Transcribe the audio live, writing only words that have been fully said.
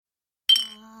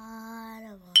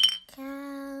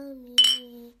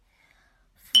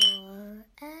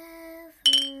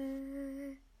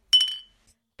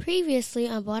Previously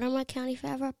on Baltimore County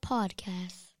Forever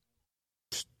podcast.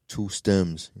 2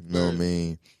 stems, you know what I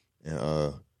mean? And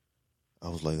I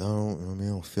was like, I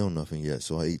don't feel nothing yet,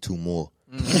 so I ate 2 more.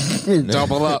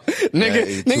 Double up.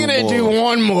 Nigga didn't do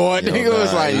one more. Yo, nigga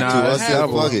was like, nah, I said,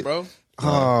 fuck it. Bro.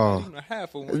 Oh. Even a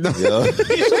half of one. Yeah. You know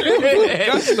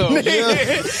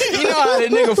how the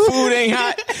nigga food ain't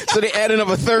hot, so they added up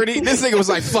a 30. This nigga was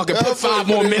like, fuck it, put 5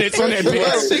 more minutes on that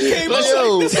bitch.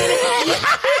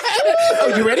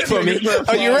 Oh, you ready for me?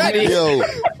 Are you ready? Yo,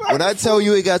 when I tell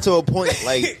you it got to a point,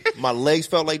 like, my legs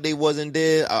felt like they wasn't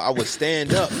dead, I would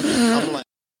stand up. I'm like,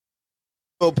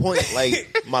 to a point,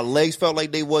 like, my legs felt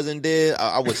like they wasn't dead,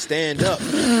 I would stand up.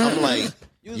 I'm like,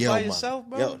 You was by yourself,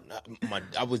 bro?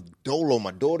 I was dolo. My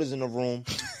daughter's in the room.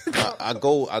 I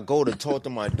go to talk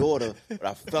to my daughter, but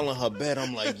I fell in her bed.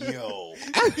 I'm like, yo.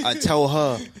 I tell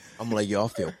her, I'm like, yo, I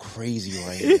feel crazy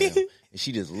right now. And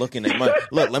she just looking at my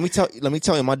look. Let me tell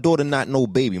you, my daughter not no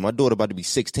baby. My daughter about to be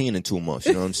 16 in 2 months.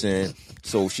 You know what I'm saying?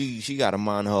 So she got to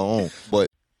mind her own. But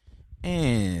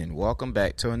And welcome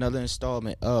back to another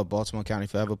installment of Baltimore County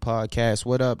Forever podcast.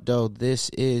 What up, though? This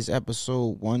is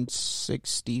episode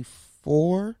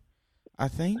 164, I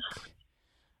think.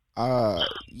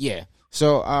 Yeah.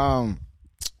 So,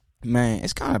 man,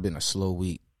 it's kind of been a slow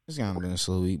week.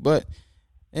 But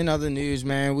in other news,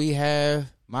 man, we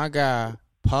have my guy,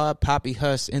 Pod Poppy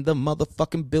Huss, in the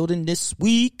motherfucking building this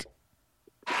week.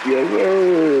 Yes,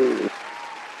 sir.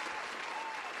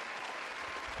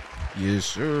 Yes,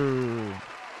 sir.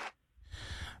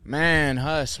 Man,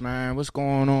 Huss, man, what's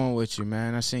going on with you,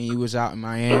 man? I seen you was out in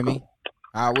Miami.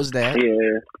 How was that?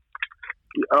 Yeah.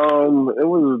 It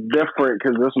was different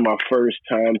because this is my first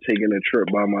time taking a trip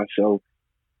by myself.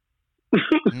 I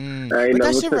ain't But that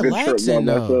never shit took a trip relaxing,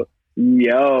 by though. myself.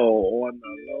 Yo, on the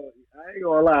Lord. I ain't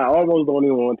gonna lie. I almost don't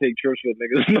even want to take trips with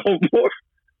niggas no more.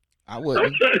 I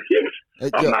wouldn't.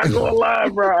 I'm not gonna lie,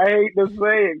 bro. I hate to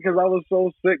say it because I was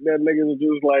so sick that niggas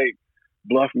just like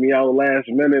bluffed me out last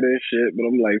minute and shit. But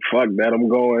I'm like, fuck that. I'm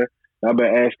going. I've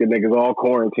been asking niggas all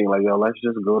quarantine, like, yo, let's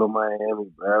just go to Miami,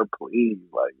 bro, please.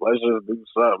 Like, let's just do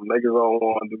something. Niggas don't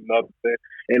want to do nothing.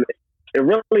 And it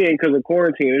really ain't because of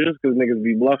quarantine. It's just because niggas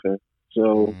be bluffing.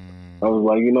 So I was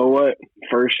like, you know what?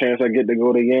 First chance I get to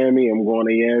go to Yami, I'm going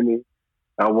to Yami.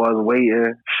 I was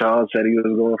waiting. Sean said he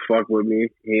was going to fuck with me.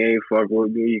 He ain't fuck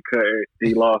with me. He couldn't.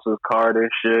 He lost his card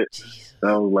and shit. Jesus. So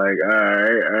I was like,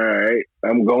 all right.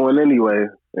 I'm going anyway.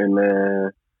 And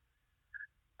then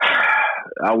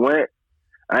I went.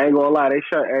 I ain't gonna lie, they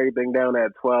shut everything down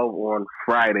at 12 on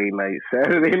Friday night.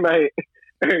 Saturday night,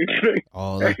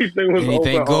 everything was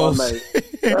anything open all goes. night.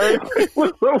 Everything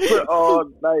was open all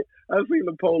night. I seen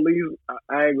the police.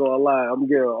 I ain't gonna lie, I'm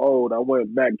getting old. I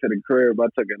went back to the crib. I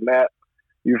took a nap.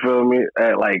 You feel me?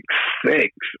 At like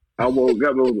 6. I woke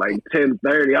up. It was like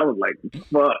 10:30. I was like,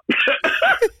 fuck.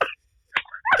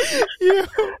 Yeah.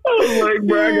 I was like,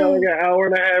 bro, I got like an hour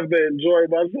and a half to enjoy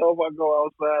myself. I go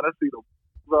outside. I see the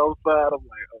outside. I'm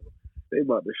like, oh, they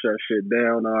about to shut shit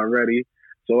down already.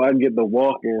 So I get the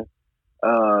walking,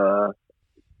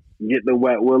 get the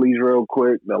wet willies real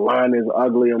quick. The line is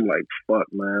ugly. I'm like,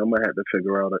 fuck, man. I'm gonna have to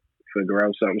figure out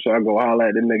something. So I go holler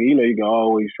at the nigga. You know, you can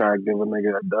always try to give a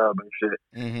nigga a dub and shit.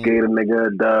 Mm-hmm. Gave the nigga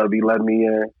a dub. He let me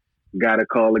in. Got to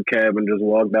call the cab and just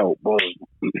walked out. Boom.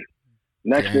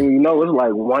 Next thing you know, it's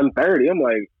like 1:30. I'm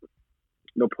like,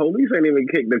 the police ain't even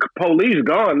kicked. The police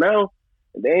gone now.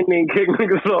 They ain't even kick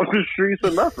niggas off the streets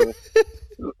or nothing.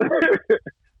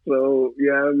 So,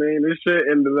 yeah, I mean, this shit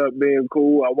ended up being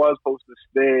cool. I was supposed to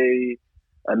stay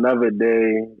another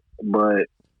day, but,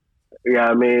 yeah,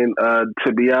 I mean,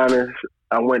 to be honest,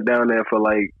 I went down there for,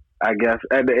 like, I guess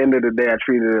at the end of the day, I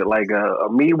treated it like a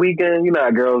me weekend. You know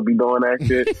how girls be doing that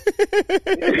shit.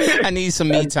 I need some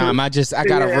me time. I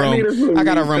got a room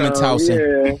in Towson.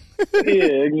 Yeah,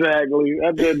 exactly.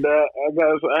 I did that. I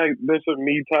did some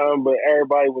me time, but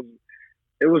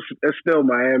it's still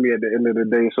Miami at the end of the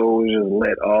day, so it was just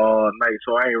lit all night.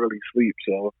 So I ain't really sleep.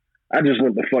 So I just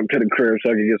went the fuck to the crib so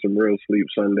I could get some real sleep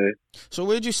Sunday. So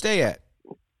where'd you stay at?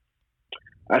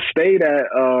 I stayed at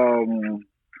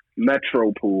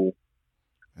Metropool.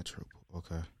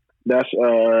 Okay. That's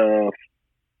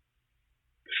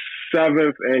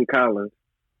 7th and Collins.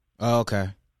 Oh,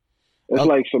 okay. It's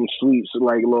like some suites,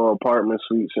 like little apartment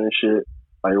suites and shit,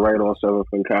 like right on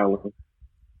 7th and Collins.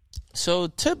 So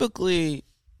typically,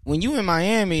 when you in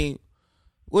Miami,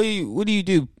 what do you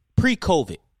do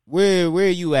pre-COVID? Where are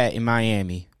you at in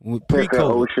Miami pre-COVID?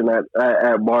 Ocean at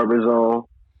Barber Zone.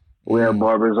 We're at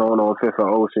Barber Zone on 5th and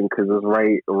Ocean because it's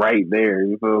right there.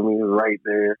 You feel me? It's right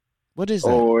there. What is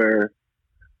that? Or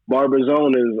Barber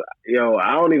Zone is,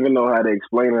 I don't even know how to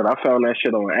explain it. I found that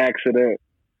shit on accident.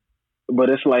 but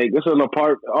it's like it's an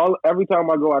apartment. Every time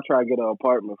I go, I try to get an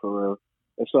apartment for real.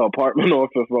 It's an apartment off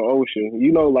of Ocean.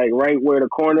 You know, like right where the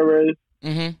corner is.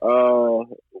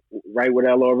 Right where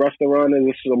that little restaurant is.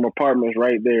 There's some apartments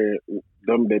right there.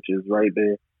 Them bitches right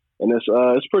there, and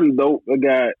it's pretty dope. It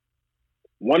got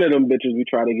one of them bitches we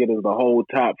try to get is the whole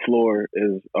top floor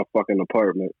is a fucking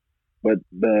apartment, but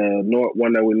the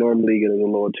one that we normally get is a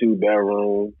little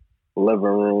 2-bedroom, living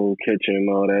room, kitchen,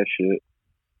 all that shit.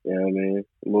 You know what I mean?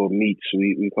 A little meat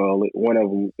suite, we call it. One of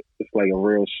them, it's like a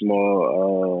real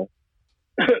small,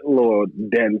 little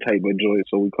den type of joint,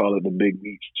 so we call it the big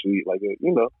meat suite. Like,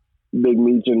 big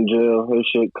meats in jail. His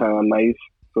shit kind of nice.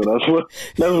 So that's what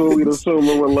we'd assume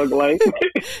it would look like.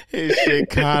 His shit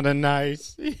kind of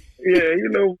nice. Yeah,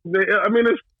 I mean,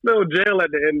 it's still jail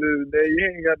at the end of the day.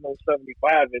 You ain't got no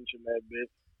 75-inch in that bitch.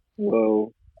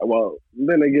 Well,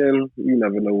 then again, you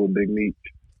never know with big meat.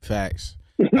 Facts.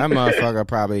 That motherfucker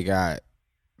probably got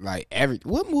like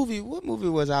what movie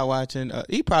was I watching?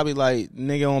 He probably like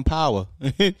nigga on Power.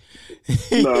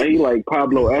 No, he like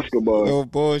Pablo Escobar. No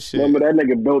bullshit. Remember that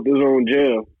nigga built his own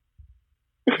jail.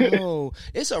 No,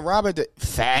 it's a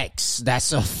Facts.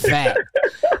 That's a fact.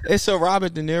 It's a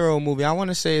Robert De Niro movie. I want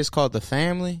to say it's called The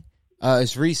Family.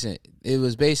 It's recent. It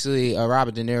was basically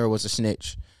Robert De Niro was a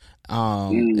snitch.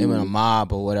 It was a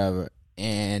mob or whatever,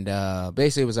 and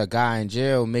basically it was a guy in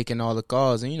jail making all the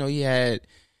calls, and he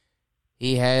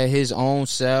had his own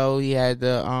cell. He had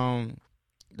the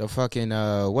fucking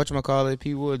whatchamacallit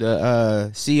people,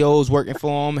 the COs working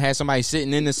for him, had somebody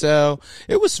sitting in the cell.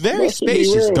 It was very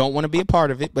spacious. Don't want to be a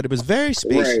part of it, but it was very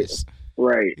spacious.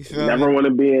 Right. Never want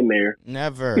to be in there.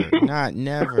 Never. Not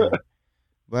never.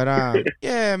 But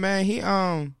yeah,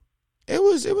 man, it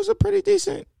was a pretty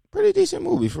decent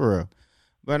movie for real.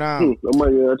 But I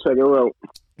might check it out.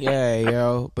 Yeah,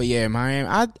 yo. But yeah, Miami.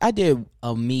 I did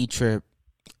a me trip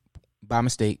by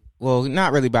mistake. Well,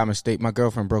 not really by mistake. My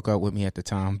girlfriend broke up with me at the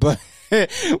time, but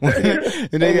that's why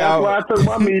I took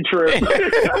my me trip.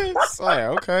 It's like,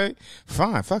 okay,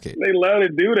 fine, fuck it. They love to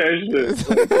do that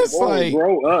shit. It's like,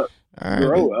 grow up. All right,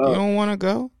 grow up. You don't want to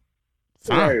go?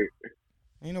 Fine. Right.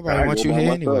 Ain't nobody want you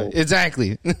here anyway.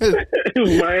 Exactly.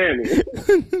 Miami.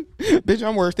 Bitch,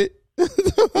 I'm worth it.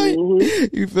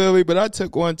 You feel me? But I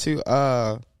took one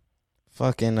to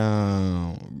fucking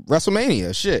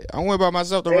WrestleMania. Shit, I went by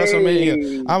myself to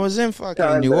WrestleMania. I was in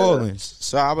fucking New Orleans,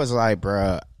 so I was like,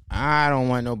 bruh, I don't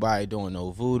want nobody doing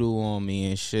no voodoo on me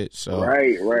and shit. So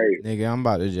right, nigga, I'm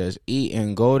about to just eat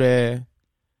and go there,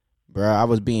 bruh. I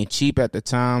was being cheap at the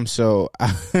time, so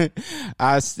I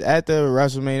at the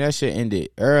WrestleMania, that shit ended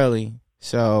early.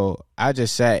 So I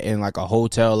just sat in like a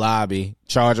hotel lobby,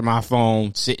 charging my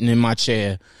phone, sitting in my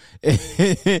chair.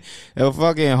 The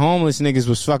fucking homeless niggas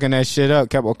was fucking that shit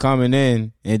up, kept on coming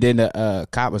in, and then the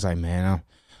cop was like, man,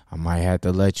 I might have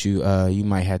to let you you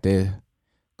might have to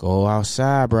go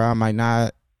outside, bro. I might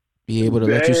not be able to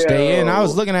let you stay in. I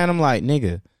was looking at him like,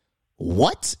 nigga,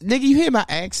 what? Nigga, you hear my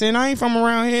accent? I ain't from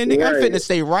around here, nigga. I'm finna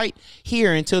stay right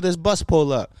here until this bus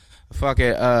pull up. Fuck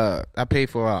it, I paid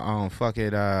for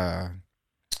a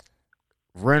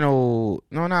rental.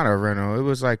 No, not a rental. It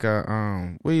was like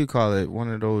a what do you call it?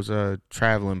 One of those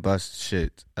traveling bus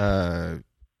shit. I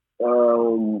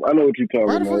know what you're talking about.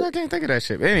 Why the fuck I can't think of that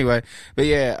shit? But anyway, but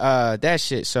yeah, that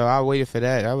shit. So I waited for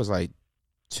that. That was like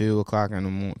 2:00 in the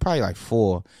morning, probably like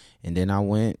 4, and then I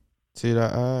went to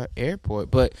the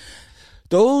airport. But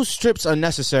those trips are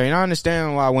necessary, and I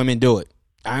understand why women do it.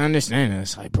 I understand it.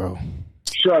 It's like, bro,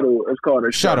 shuttle. It's called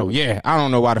a shuttle. Yeah, I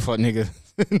don't know why the fuck nigga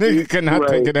could not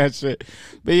think of that shit.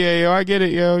 But yeah, yo, I get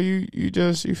it, yo.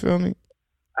 You feel me?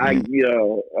 I'm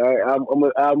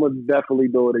gonna definitely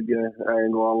do it again. I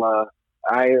ain't gonna lie.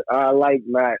 I like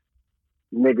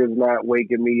niggas not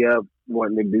waking me up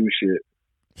wanting to do shit.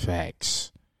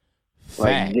 Facts.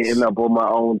 Like getting up on my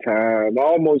own time. I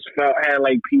almost had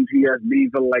like PTSD,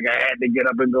 feeling like I had to get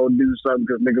up and go do something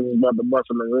because niggas was about to bust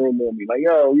in the room on me. Like,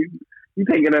 yo, you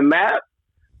taking a nap?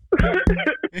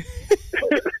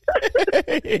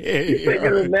 You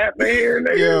taking a nap in here,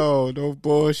 nigga? Yo, no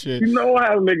bullshit. You know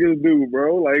how niggas do,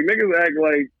 bro. Like, niggas act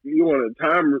like you want a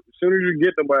timer. As soon as you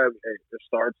get to my, hey, it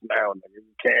starts now, nigga.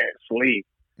 You can't sleep.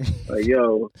 Like,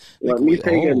 yo, let me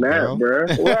take a nap, bro.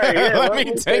 Right, yeah, let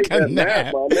me take a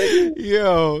nap, my nigga.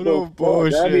 Yo, no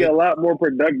bullshit. That'd be a lot more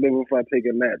productive if I take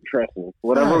a nap, trust me.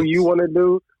 Whatever you want to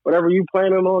do, whatever you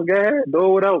planning on, go ahead, do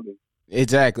it without me.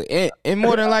 Exactly. And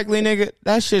more than likely, nigga,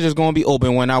 that shit is going to be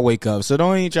open when I wake up. So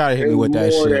don't even try to hit me with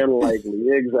that shit. More than likely.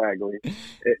 Exactly.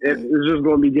 It's just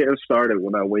going to be getting started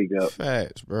when I wake up.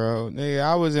 Facts, bro. Nigga,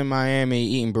 I was in Miami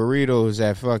eating burritos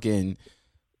at fucking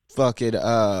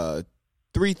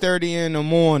 3:30 in the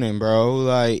morning, bro.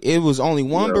 Like, it was only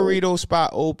one burrito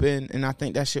spot open, and I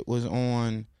think that shit was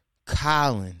on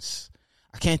Collins.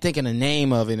 I can't think of the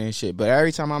name of it and shit, but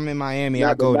every time I'm in Miami,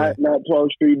 I go there. Not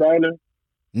 12th Street Diner?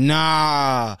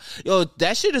 Nah. Yo,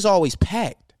 that shit is always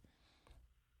packed.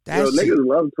 Niggas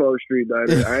love 12th Street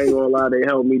Diner. I ain't gonna lie, they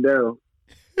held me down.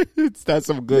 That's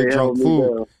some good drunk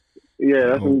food. Yeah,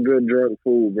 that's some good drunk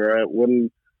food, bro.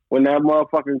 When that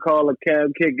motherfucking call a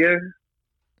cab kick in,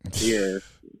 yeah.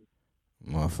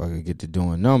 Motherfucker get to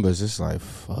doing numbers. It's like,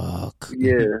 fuck.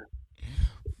 Yeah.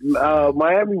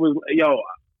 Miami was,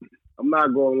 I'm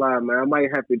not gonna lie, man. I might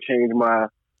have to change my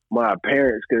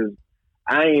appearance because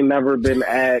I ain't never been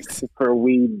asked for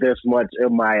weed this much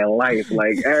in my life.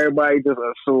 Like, everybody just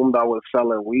assumed I was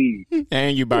selling weed.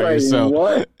 And you by yourself.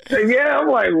 What? Yeah, I'm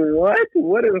like, what?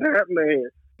 What is happening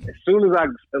here? As soon as I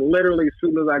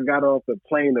got off the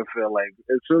plane, I feel like,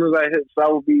 as soon as I hit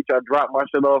South Beach, I dropped my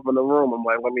shit off in the room. I'm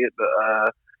like, let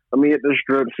me hit the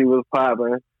strip, see what's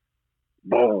popping.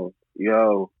 Boom.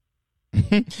 Yo.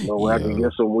 So I can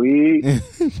get some weed.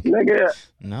 Nigga,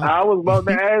 no. I was about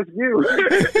to ask you.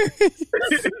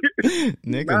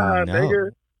 Nigga, no.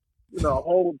 Nigga. The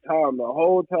whole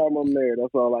time I'm there,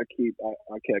 that's all I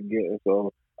kept getting.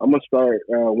 So I'm gonna start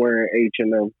wearing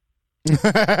H&M.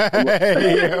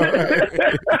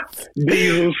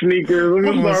 Diesel sneakers.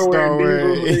 I'm gonna start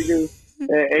wearing diesel sneakers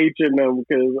and H&M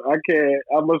because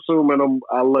I'm assuming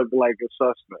I look like a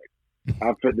suspect.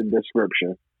 I fit the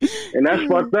description. And that's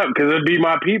fucked up because it'd be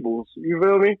my peoples. You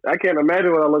feel me? I can't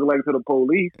imagine what I look like to the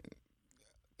police.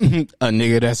 A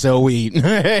nigga that sell weed.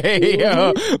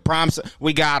 Yo, promise.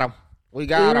 We got him.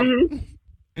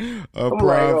 A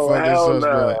prime fucking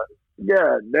suspect.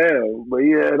 God damn. But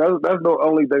yeah, that's the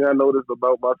only thing I noticed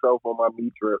about myself on my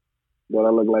meat trip. That I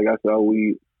look like I sell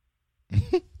weed.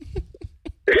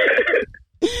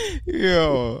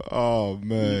 Yo, oh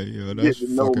man, yo, that's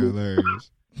fucking hilarious.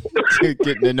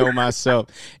 Getting to know myself.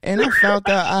 And I found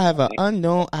out I have an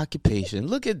unknown occupation.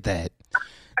 Look at that.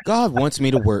 God wants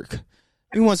me to work.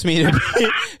 He wants me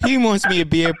to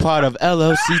be a part of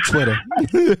LLC Twitter.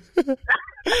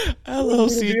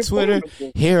 LLC Twitter,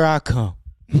 here I come.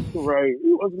 Right.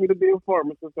 He wants me to be a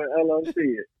pharmacist at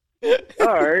LLC.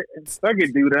 All right. I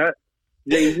can do that.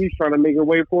 Jay-Z's trying to make a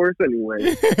way for us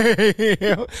anyway.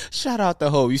 Shout out to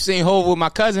Hov. You seen Hov with my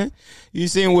cousin? You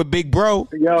seen him with Big Bro?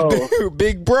 Yo.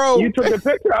 Big Bro. You took the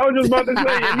picture? I was just about to say,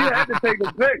 you had to take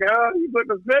the pic, huh? You took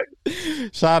the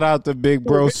pic? Shout out to Big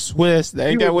Bro Swiss.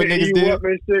 Ain't that what niggas did?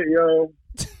 Shit, yo.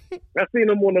 I seen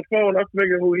him on the phone. I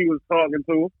figured who he was talking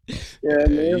to. Yeah,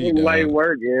 man, it was light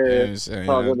work. Yeah,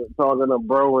 talking to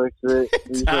bro and shit.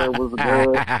 He said it was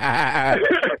good.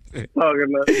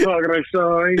 talking to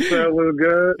Sean. He said it was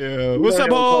good. Yeah. What's up,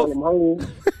 Hov?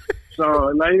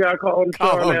 Sean. Now you gotta call him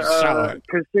Sean.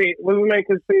 Kasim. What's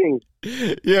his name?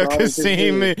 Kasim. Yeah,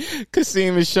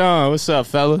 Kasim and Sean. What's up,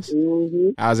 fellas? Mm-hmm.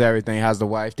 How's everything? How's the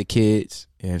wife, the kids?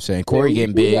 You know what I'm saying? Corey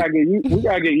getting big. We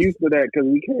gotta get used to that because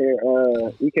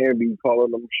we can't be calling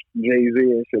them Jay-Z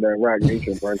and shit at Rock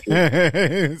Nation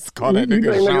brunches. Call that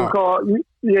nigga Sean.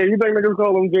 You think niggas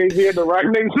call him Jay-Z at the Rock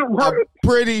Nation brunch? I'm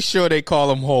pretty sure they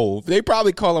call him Hov. They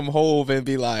probably call him Hov and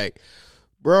be like,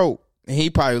 bro. And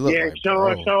he probably look like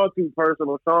Sean too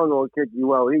personal. Sean gonna kick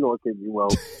you out. He gonna kick you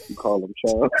out. You call him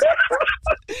Sean.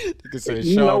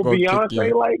 You know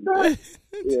Beyonce like that?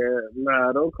 Yeah,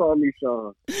 nah, don't call me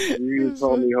Sean. You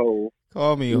call me Hov.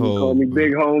 Call me Hov. Call me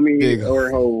Big Homie or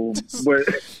Hov, but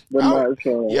not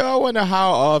Sean. Yo, I wonder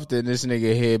how often this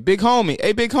nigga here, Big Homie.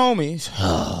 Hey, Big Homie.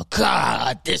 Oh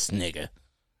God, this nigga.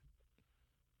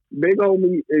 Big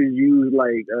Homie is used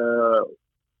like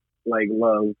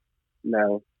love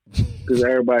now. Because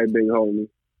everybody big homie.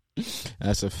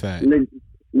 That's a fact.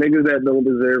 Niggas that don't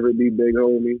deserve it be big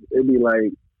homie. It be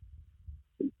like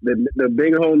the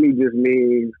big homie just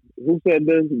means, who said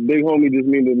this? Big homie just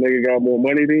means the nigga got more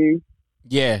money than you.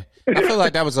 Yeah, I feel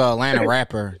like that was an Atlanta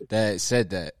rapper that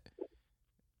said that.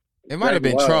 It might have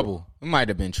been Trouble. It might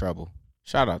have been Trouble.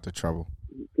 Shout out to Trouble.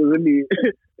 Because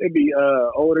it be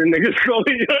older niggas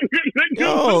calling younger niggas.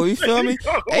 Yo, you feel me?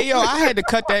 Hey, yo, I had to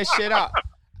cut that shit out.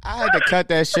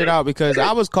 Because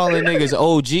I was calling niggas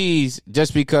OGs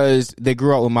just because they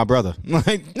grew up with my brother.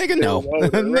 Like, nigga, no.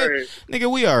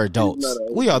 Nigga, we are adults.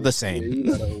 We are the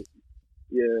same.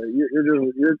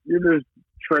 You're just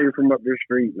Trey from up the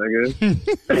street, nigga.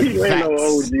 You ain't no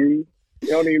OG. You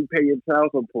don't even pay your child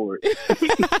support.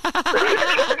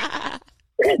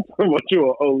 How much you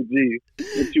an OG?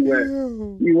 What you at?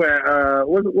 You at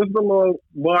what's the little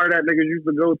bar that niggas used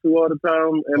to go to all the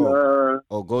time?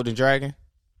 And Golden Dragon?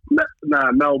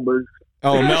 Nah, Melba's.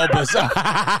 Oh, Melba's.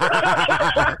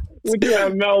 Would you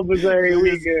have Melba's every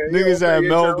weekend? Niggas have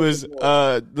Melba's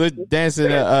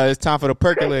dancing. It's time for the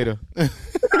percolator.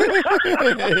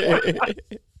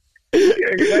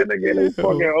 That nigga is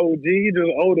fucking OG. He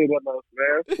just older than us,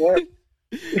 man. What?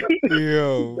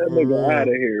 Yo, that nigga out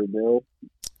of here, bro.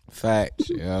 Facts,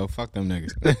 yo. Fuck them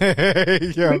niggas.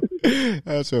 Yo,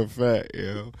 that's a fact,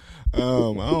 yo. I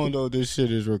don't know if this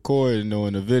shit is recorded though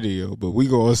in the video, but we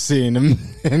gonna see in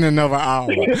another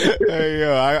hour. Hey,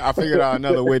 yo, I figured out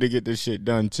another way to get this shit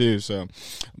done too. So,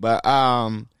 but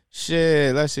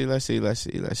shit. Let's see.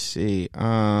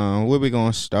 Where we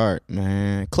gonna start,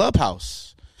 man?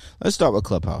 Clubhouse. Let's start with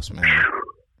Clubhouse, man.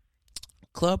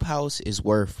 Clubhouse is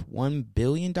worth $1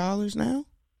 billion now,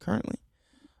 currently.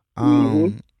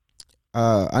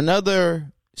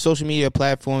 Another social media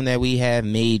platform that we have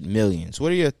made millions.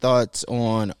 What are your thoughts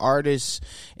on artists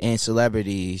and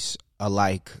celebrities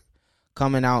alike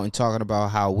coming out and talking about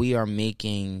how we are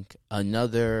making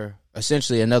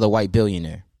essentially another white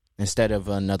billionaire instead of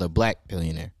another black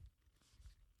billionaire?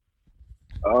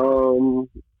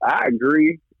 I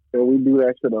agree. And we do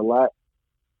that shit a lot,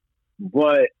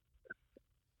 but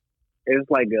it's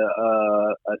like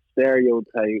a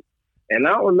stereotype, and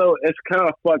I don't know. It's kind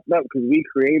of fucked up because we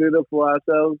created it for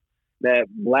ourselves that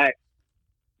black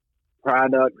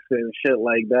products and shit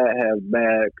like that have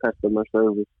bad customer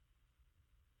service.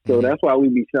 So that's why we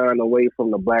be shying away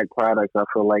from the black products. I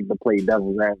feel like to play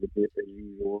devil's advocate as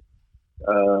usual.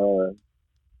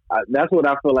 That's what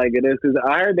I feel like it is, because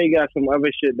I heard they got some other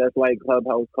shit that's like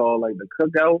Clubhouse called like the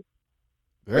Cookout,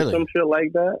 really? Or some shit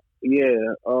like that. Yeah,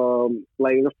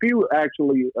 like a few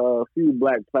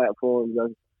black platforms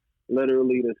that's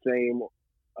literally the same,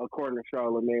 according to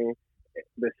Charlamagne,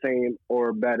 the same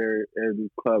or better as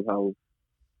Clubhouse.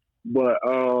 But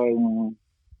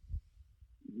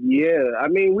yeah, I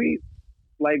mean we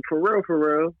like for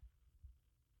real,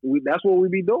 that's what we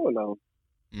be doing though.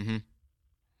 Mm-hmm.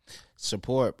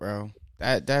 Support, bro.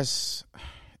 That's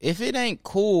if it ain't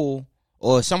cool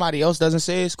or somebody else doesn't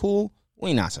say it's cool,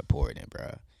 we not supporting it,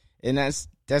 bro. And that's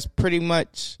pretty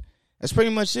much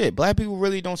it. Black people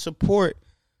really don't support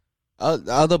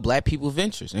other black people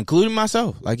ventures, including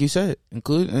myself, like you said,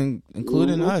 including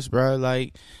us, bro.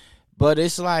 Like, but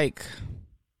it's like,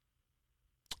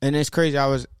 and it's crazy.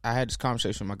 I had this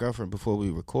conversation with my girlfriend before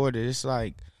we recorded. It's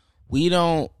like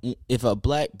if a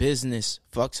black business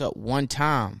fucks up one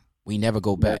time, we never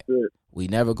go back. We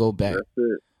never go back. That's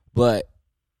it. But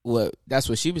that's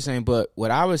what she was saying. But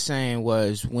what I was saying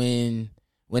was when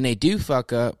they do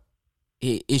fuck up,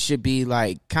 it should be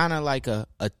like kind of like a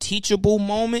teachable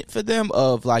moment for them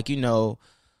of like, you know,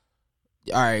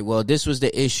 all right, well, this was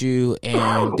the issue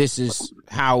and this is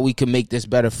how we can make this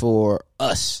better for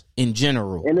us in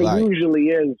general. And it usually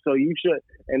is. So you should,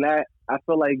 and I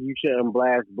feel like you shouldn't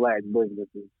blast black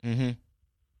businesses. Mm-hmm.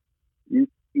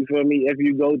 You feel me? If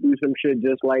you go through some shit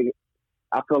just like,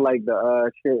 I feel like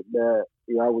the shit that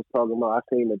I was talking about, I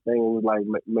seen the thing, it was like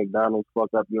McDonald's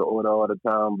fuck up your order all the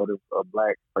time, but if a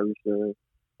black person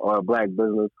or a black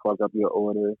business fuck up your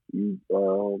order, you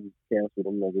cancel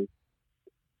them niggas.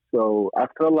 So I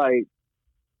feel like,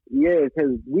 yeah,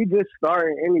 because we just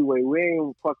starting anyway. We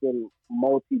ain't fucking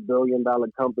multi-billion-dollar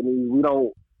companies. We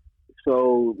don't.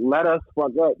 So let us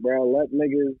fuck up, bro. Let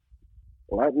niggas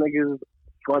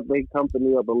fuck their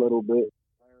company up a little bit,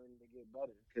 learn to get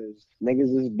better. Because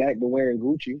niggas is back to wearing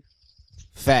Gucci.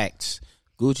 Facts.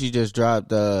 Gucci just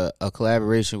dropped a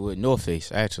collaboration with North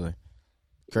Face, actually.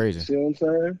 Crazy. See what I'm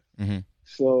saying? Mm-hmm.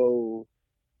 So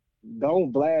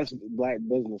don't blast black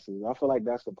businesses. I feel like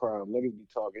that's the problem. Niggas be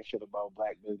talking shit about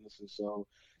black businesses. So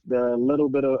the little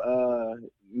bit of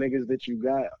niggas that you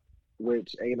got,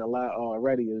 which ain't a lot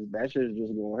already, that shit is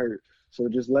just gonna hurt. So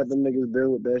just let them niggas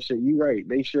deal with that shit. You right.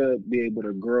 They should be able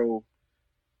to grow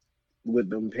with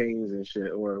them pains and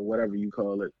shit, or whatever you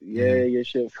call it. Yeah, your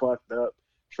shit fucked up.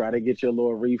 Try to get your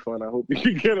little refund. I hope you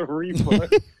can get a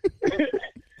refund.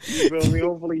 You feel me?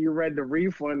 Hopefully you read the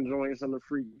refund joints on the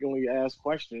frequently asked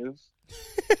questions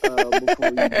before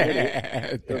you get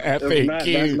it.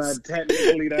 If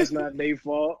not, that's not their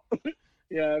fault.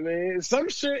 You know what I mean? Some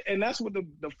shit, and that's what the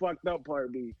fucked up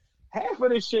part be. Half of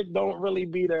this shit don't really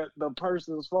be the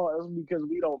person's fault. It's because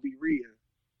we don't be reading.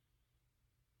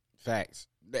 Facts.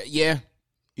 Yeah.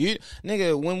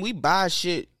 Nigga, when we buy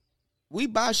shit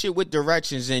with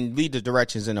directions and leave the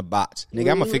directions in the box.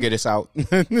 Nigga, I'm gonna figure this out.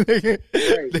 Nigga.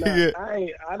 Right,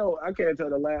 I can't tell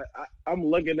the last. I'm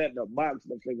looking at the box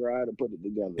to figure out how to put it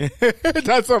together.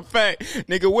 That's a fact.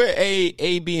 Nigga, where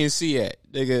A, B, and C at?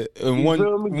 Nigga,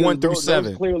 1 through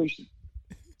 7. Clearly.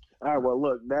 All right, well,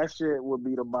 look, that shit would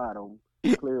be the bottom.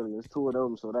 Clearly, it's 2 of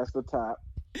them, so that's the top.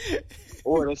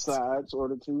 or the sides, or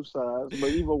the two sides. But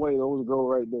either way, those go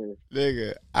right there.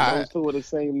 Nigga, Those two are the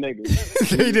same niggas.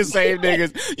 they the same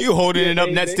niggas. You holding it up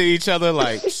they- next to each other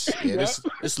like, yeah, Yeah.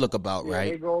 this look about Yeah,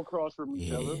 right. they go across from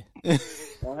each other. Yeah.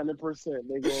 100%.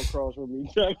 They go across from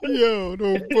each other. Yo,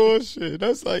 no bullshit.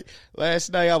 That's like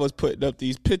last night I was putting up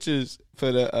these pictures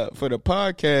for the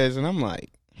podcast, and I'm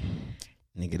like,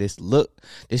 nigga, this look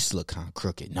kind of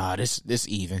crooked. Nah, this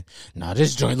even. Nah,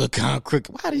 this joint look kind of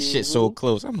crooked. Why this shit so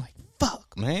close? I'm like,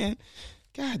 fuck, man.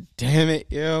 God damn it,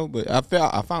 yo. But I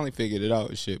finally figured it out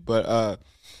and shit. But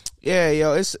yeah,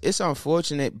 yo, it's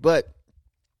unfortunate. But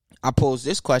I pose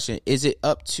this question: is it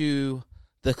up to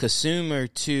the consumer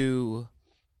to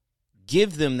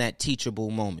give them that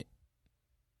teachable moment?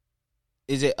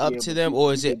 Is it up to them,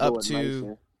 or is it up to?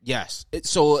 Nicer. Yes.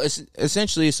 So it's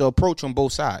essentially it's an approach on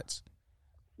both sides.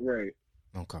 Right.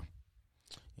 Okay.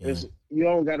 Yeah. You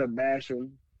don't gotta bash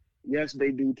them. Yes,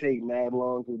 they do take mad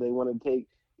long because they want to take.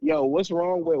 Yo, what's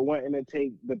wrong with wanting to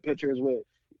take the pictures with?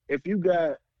 If you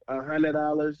got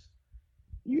 $100,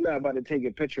 you're not about to take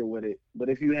a picture with it. But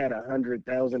if you had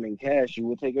 100,000 in cash, you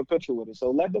would take a picture with it.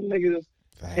 So let them niggas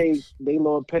take they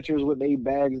little pictures with their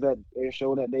bags that and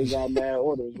show that they got mad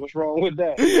orders. What's wrong with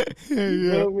that? You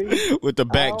feel me? With the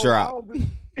backdrop.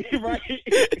 Right.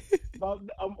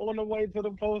 I'm on the way to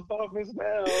the post office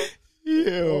now. On the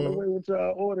Yeah. way with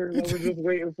y'all orders. I was just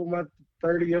waiting for my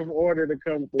 30th order to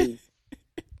come through.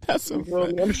 That's so You feel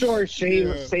funny. me? I'm sure it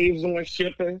saves on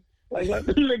shipping. Like, let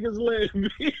the niggas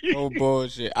live. No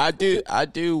bullshit. I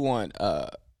do want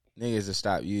niggas to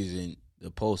stop using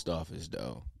the post office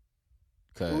though.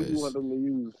 Who you want Cause them to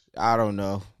use? I don't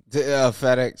know.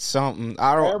 FedEx something.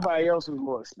 I don't Everybody else is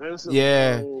more expensive.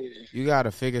 Yeah. So you gotta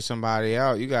figure somebody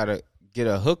out. You gotta get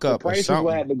a the hookup or prices something.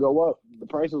 will have to go up. The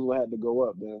prices will have to go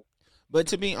up, man. But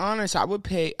to be honest, I would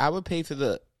pay for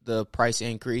the price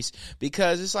increase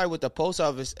because it's like with the post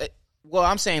office. Well,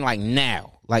 I'm saying like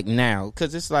now,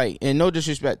 because it's like, and no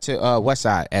disrespect to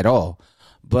Westside at all,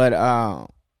 but you know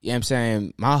what I'm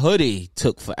saying, my hoodie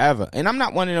took forever, and I'm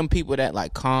not one of them people that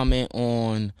like comment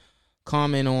on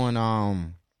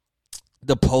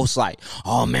the post like,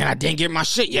 oh man, I didn't get my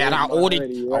shit yet. I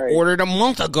ordered a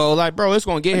month ago. Like, bro, it's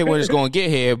gonna get here when it's gonna get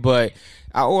here. But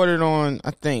I ordered on,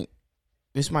 I think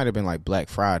this might have been like Black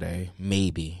Friday,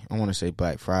 maybe. I want to say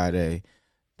Black Friday.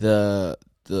 The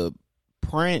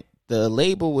print, the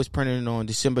label was printed on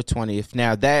December 20th.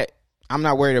 Now that I'm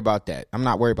not worried about that. I'm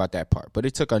not worried about that part. But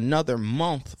it took another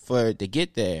month for it to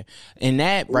get there, and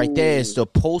that right there is the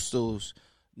post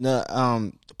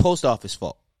office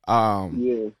fault.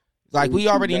 Yeah. Like we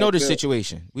already know the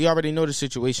situation. We already know the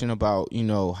situation about, you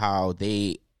know, how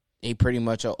they pretty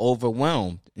much are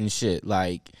overwhelmed and shit.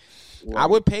 Like I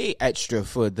would pay extra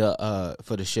for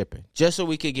the shipping just so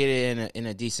we could get it in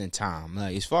a decent time.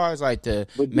 Like as far as like the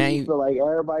But do you feel like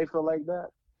everybody feel like that?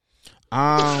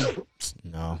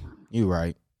 No, you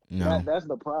right. No, That's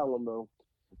the problem though.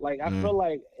 Like I feel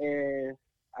like, and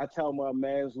I tell my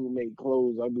mans who make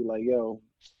clothes, I'll be like, yo,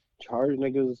 charge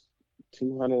niggas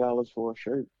 $200 for a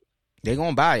shirt. they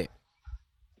gonna buy it.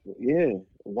 Yeah,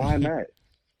 why not?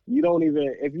 You don't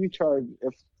even if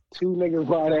two niggas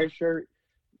buy that shirt,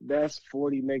 that's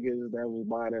 40 niggas that was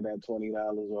buying it at $20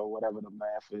 or whatever the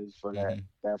math is for that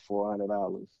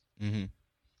 $400. Mm-hmm.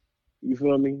 You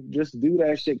feel me? Just do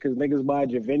that shit because niggas buy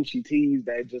Givenchy tees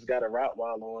that just got a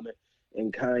Rottweiler on it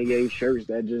and Kanye shirts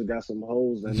that just got some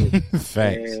holes in it.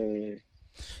 Facts. And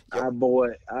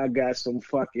I got some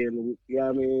fucking, you know what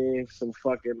I mean? Some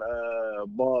fucking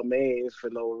ball mains for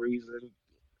no reason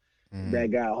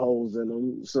that got holes in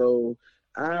them. So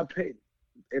I pay,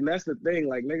 and that's the thing,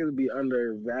 like niggas be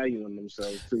undervaluing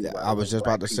themselves too. Yeah, Like, I was just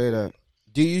about to say people. that.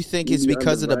 Do you think You it's be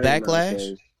because of the undervaluing backlash?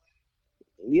 themselves.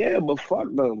 Yeah, but fuck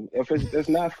them. If it's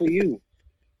not for you.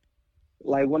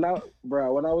 Like when I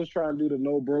was trying to do the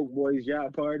No Broke Boys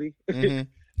yacht party, Mhm.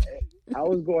 I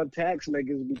was going to tax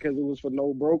niggas because it was for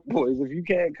no broke boys. If you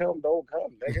can't come, don't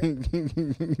come,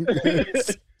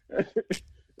 nigga.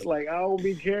 Like I don't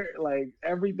be caring. Like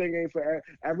everything ain't for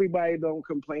everybody. Don't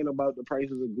complain about the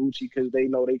prices of Gucci because they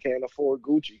know they can't afford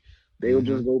Gucci. They'll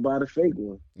just go buy the fake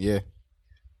one. Yeah.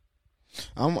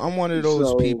 I'm one of those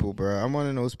So- people, bro. I'm one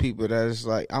of those people that is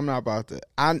like I'm not about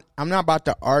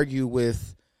to argue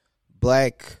with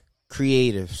black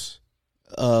creatives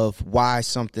of why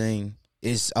something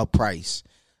is a price.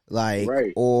 Like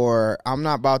Right. or I'm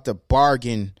not about to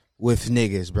bargain with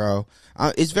niggas, bro.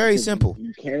 It's very simple.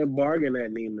 You can't bargain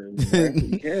at Neiman. Bro.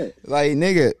 You can't. Like,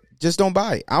 nigga, just don't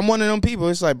buy it. I'm one of them people.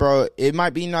 It's like, bro, it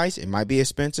might be nice, it might be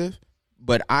expensive,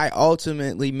 but I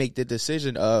ultimately make the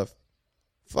decision of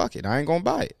fuck it, I ain't gonna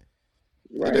buy it.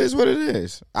 It is what it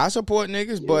is. I support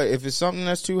niggas, but if it's something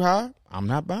that's too high, I'm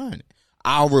not buying it.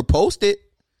 I'll repost it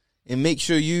and make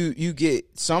sure you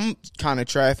get some kind of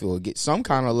traffic or get some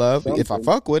kind of love if I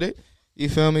fuck with it. You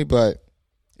feel me? But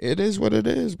it is what it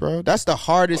is, bro. That's the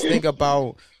hardest thing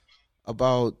about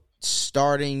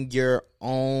starting your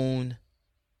own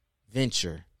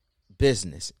venture,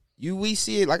 business. We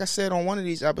see it, like I said on one of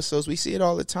these episodes, we see it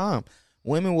all the time.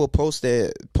 Women will post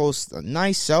a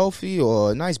nice selfie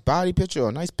or a nice body picture or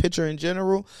a nice picture in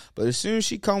general, but as soon as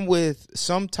she come with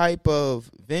some type of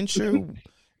venture,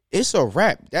 it's a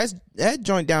wrap. That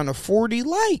joint down to 40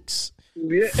 likes.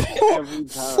 Yeah, every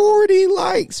time. 40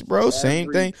 likes, bro. Same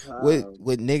Every thing time.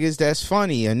 with niggas that's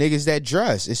funny or niggas that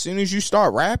dress. As soon as you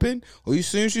start rapping or as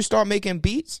soon as you start making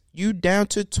beats, you down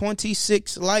to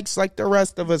 26 likes like the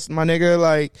rest of us, my nigga.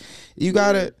 Like, you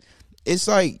gotta, it's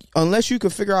like, unless you can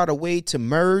figure out a way to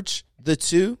merge the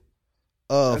two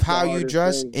of That's the how you hardest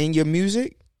dress thing. in your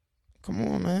music, come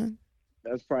on, man.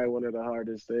 That's probably one of the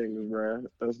hardest things, bro.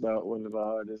 That's not one of the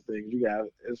hardest things. That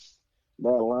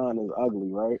line is ugly,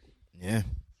 right? Yeah.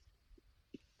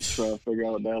 Trying to figure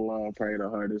out that line, probably the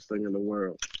hardest thing in the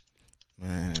world.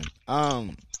 Man.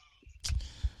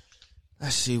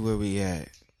 Let's see where we at.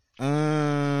 All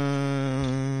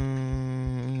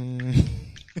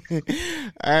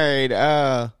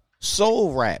right,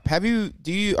 soul rap. Are you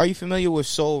familiar with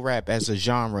soul rap as a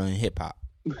genre in hip hop?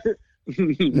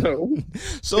 No.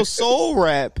 So soul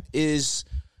rap is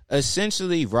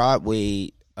essentially Rod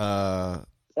Wade,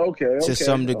 Okay. to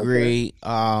some degree.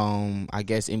 I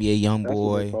guess NBA That's what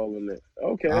they're YoungBoy. calling it.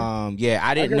 Okay. Yeah,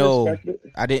 I didn't can know. respect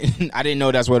it. I didn't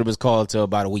know that's what it was called till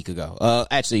about a week ago.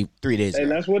 Actually 3 days And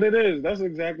ago. that's what it is. That's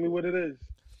exactly what it is.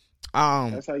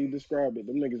 That's how you describe it.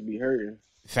 Them niggas be hurting.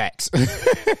 Facts.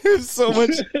 so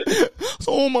much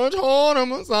heart on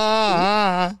my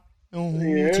side. Don't want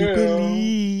to Yeah.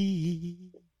 believe.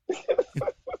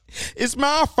 It's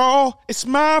my fault. It's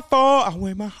my fault. I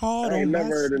wear my heart I ain't on never my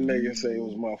heard a sleeve. nigga say it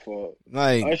was my fault.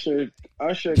 Like,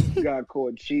 Usher got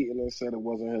caught cheating and said it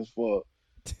wasn't his fault.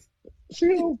 She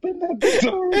opened up the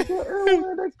door for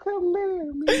everyone to come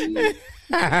near me.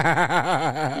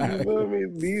 You feel me?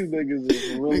 These niggas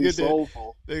is really Nigga did.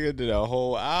 soulful. nigga did a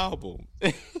whole album.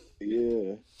 Yeah.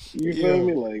 You Yeah. feel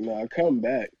me? Like, nah, come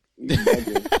back. You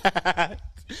bugging.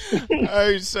 All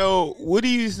right, so what do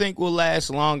you think will last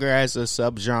longer as a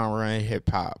subgenre in hip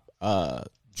hop?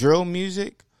 Drill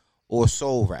music or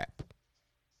soul rap?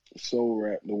 Soul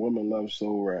rap. The women love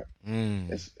soul rap.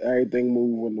 Mm. It's everything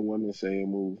move when the women say it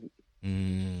move.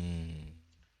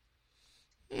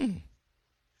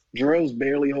 Drill's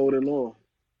barely holding on.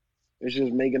 It's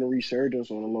just making a resurgence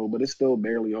on the low, but it's still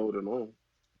barely holding on.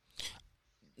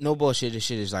 No bullshit. This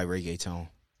shit is like reggaeton.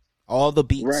 All the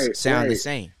beats sound the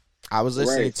same. I was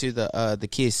listening to the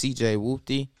kid CJ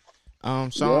Whoopty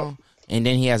song, and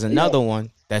then he has another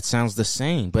one that sounds the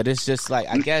same. But it's just like,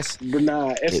 I guess. But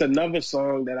nah, it's another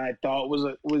song that I thought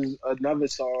was another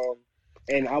song,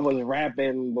 and I was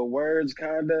rapping the words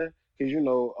kinda, because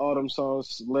all them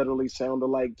songs literally sound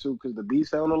alike too, because the beat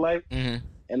sound alike. Mm-hmm.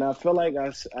 And I feel like I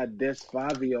dissed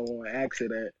Fabio on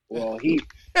accident. Well,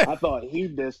 I thought he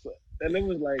dissed it. And it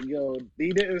was like, yo, he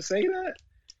didn't say that?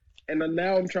 And then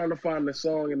now I'm trying to find the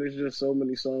song, and there's just so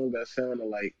many songs that sound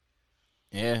alike.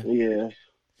 Yeah. Yeah.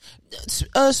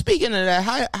 Speaking of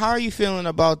that, how are you feeling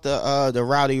about the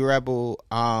Rowdy Rebel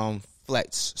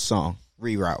Flex song,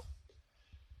 Reroute?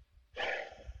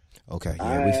 Okay,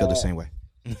 yeah, we feel the same way.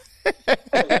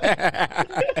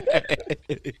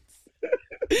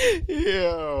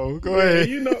 Yo, go ahead.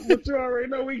 But you already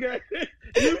know we got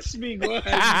you speak. Go ahead.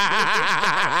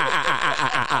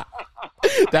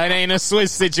 That ain't a switch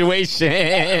situation.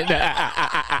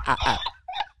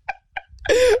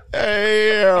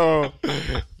 Hey, yo.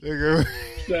 Nigga.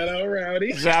 Shout out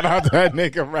Rowdy. Shout out to that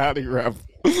nigga Rowdy Rebel.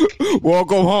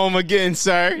 Welcome home again,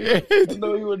 sir. I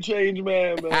know you a changed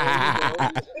man,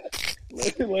 man.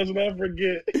 Let's not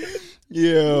forget.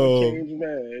 Yo.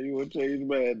 You a changed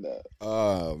man now.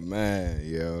 Oh, man,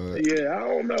 yo. Yeah, I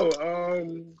don't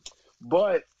know.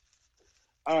 But,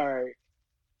 all right.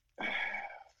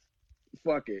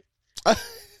 Fuck it.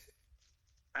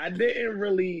 I didn't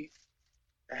really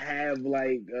have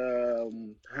like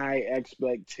high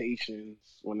expectations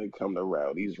when it come to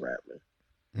Rowdy's rapping.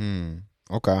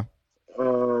 Okay.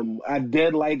 I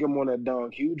did like him on a Don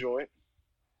Q joint.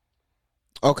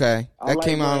 Okay. That like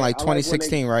came out in when- like I like when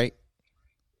 2016, right?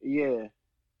 Yeah.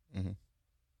 Mhm.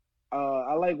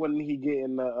 I like when he get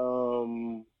in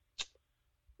the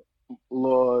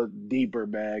little deeper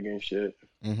bag and shit.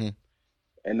 Mm-hmm.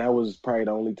 And that was probably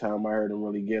the only time I heard him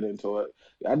really get into it.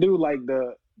 I do like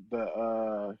the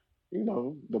You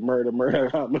know, the murder,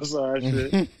 homicide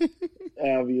shit,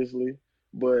 obviously.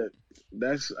 But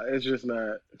it's just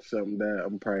not something that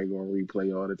I'm probably gonna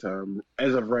replay all the time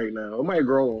as of right now. It might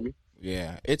grow on me.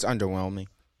 Yeah, it's underwhelming.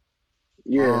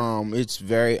 Yeah, it's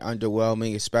very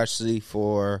underwhelming, especially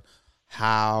for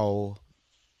how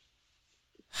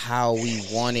we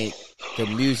wanted the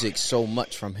music so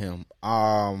much from him.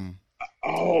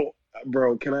 Oh,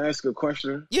 bro, can I ask a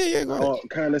question? Yeah, go ahead.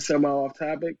 Kind of semi off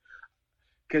topic,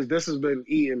 because this has been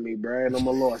eating me, bro, and I'm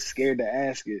a little scared to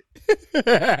ask it.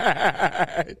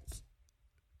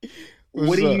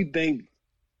 What do you think?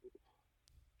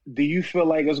 Do you feel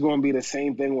like it's going to be the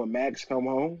same thing when Max come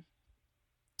home?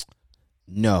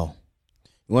 No.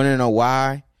 You want to know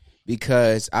why?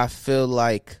 Because I feel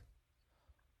like,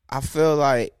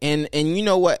 and you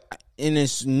know what? And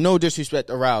it's no disrespect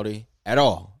to Rowdy at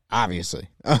all, obviously.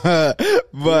 But the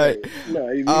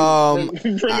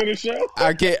show.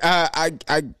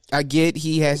 I get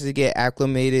he has to get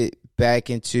acclimated back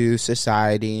into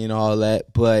society and all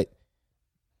that, but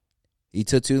he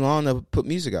took too long to put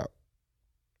music out.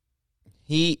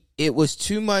 It was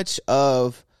too much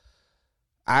of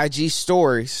IG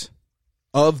stories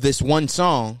of this one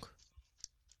song,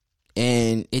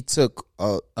 and it took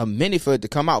a minute for it to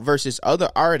come out versus other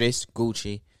artists,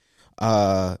 Gucci,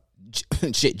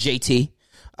 JT,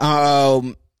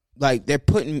 like they're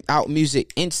putting out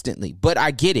music instantly. But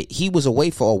I get it. He was away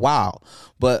for a while,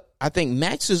 but I think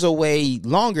Max is away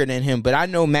longer than him. But I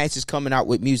know Max is coming out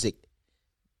with music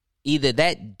either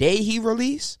that day he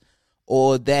released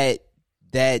or that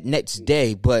next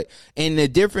day. But another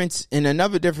difference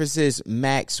is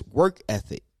Max's work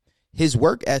ethic. His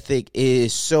work ethic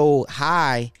is so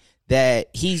high that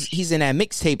he's in that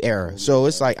mixtape era. So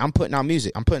it's like, I'm putting out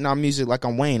music like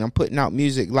I'm Wayne. I'm putting out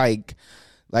music like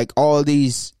all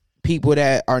these people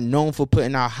that are known for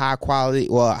putting out high quality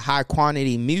or high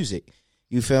quantity music.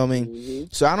 You feel me? Mm-hmm.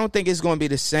 So I don't think it's going to be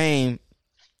the same,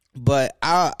 but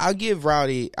I'll give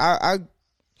Rowdy, I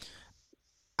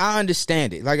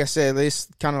understand it. Like I said, it's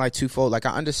kind of like twofold. Like,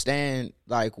 I understand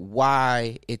like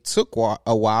why it took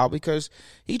a while, because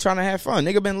he trying to have fun.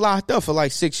 Nigga been locked up for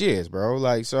like 6 years, bro.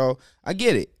 Like, so I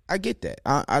get it. I get that.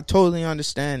 I totally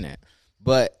understand that.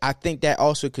 But I think that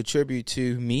also contribute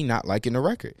to me not liking the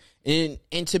record. And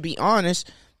to be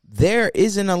honest, there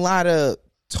isn't a lot of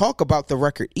talk about the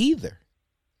record either.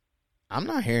 I'm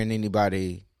not hearing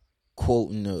anybody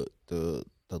quoting the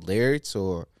lyrics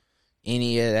or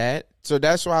any of that. So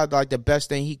that's why, like, the best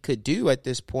thing he could do at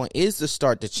this point is to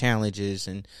start the challenges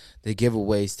and the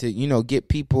giveaways to, get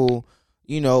people,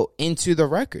 into the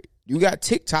record. You got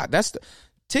TikTok.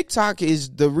 TikTok is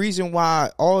the reason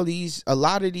why a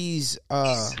lot of these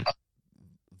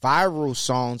viral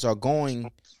songs are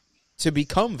going to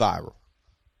become viral.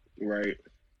 Right.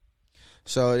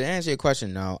 So to answer your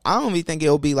question, no, I don't even think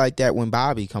it'll be like that when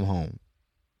Bobby come home.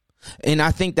 And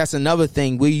I think that's another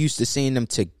thing. We're used to seeing them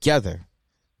together.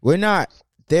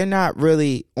 They're not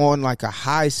really on like a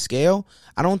high scale.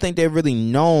 I don't think they're really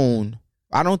known.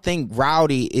 I don't think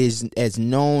Rowdy is as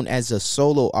known as a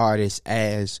solo artist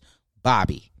as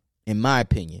Bobby, in my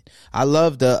opinion. I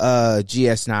love the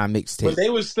GS9 mixtape. But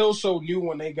they were still so new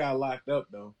when they got locked up,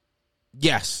 though.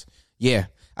 Yes. Yeah.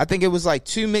 I think it was like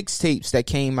 2 mixtapes that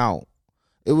came out.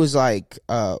 It was like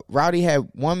Rowdy had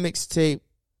one mixtape.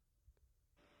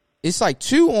 It's like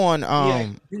 2 on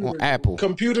Apple.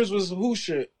 Computers was who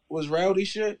shit? Was Rowdy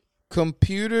shit?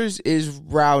 Computers is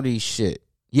Rowdy shit.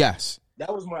 Yes.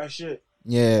 That was my shit.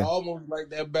 Yeah. I almost like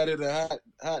that better than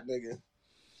hot nigga.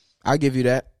 I'll give you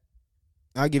that.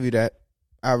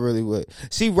 I really would.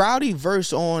 See, Rowdy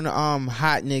verse on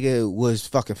Hot Nigga was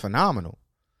fucking phenomenal.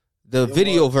 The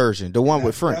video version, the one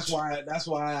with French. That's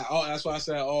why I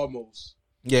said almost.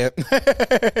 Yeah.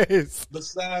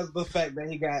 Besides the fact that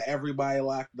he got everybody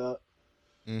locked up,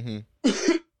 mm-hmm.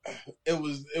 it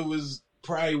was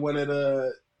probably one of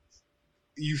the,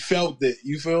 you felt it.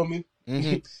 You feel me?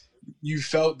 Mm-hmm. You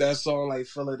felt that song like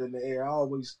 "Feel It in the Air." I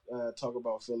always talk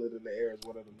about "Feel It in the Air" as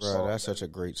one of them songs. Bro, that's such a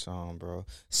great song, bro.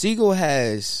 Sigel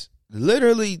has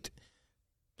literally,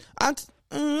 I'm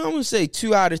gonna say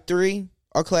 2 out of 3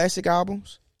 are classic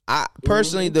albums. I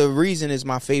personally, the Reason is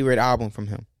my favorite album from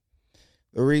him.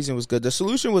 The Reason was good. The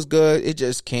Solution was good. It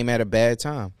just came at a bad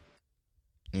time.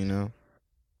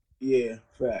 Yeah,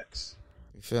 facts.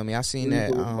 You feel me? I seen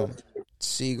that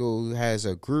Sigel has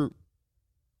a group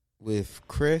with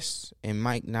Chris and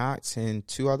Mike Knox and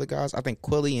 2 other guys. I think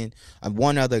Quilly and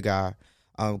one other guy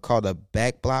called the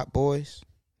Back Block Boys.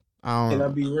 Can I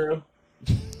be real?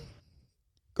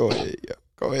 Go ahead, yeah.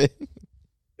 Go ahead.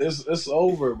 It's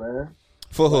over, man.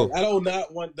 For who? I do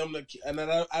not want them to, and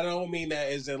I don't mean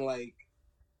that as in like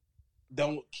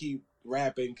don't keep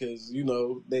rapping because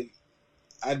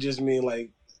I just mean like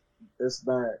it's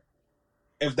not.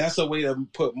 If that's a way to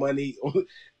put money on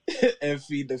and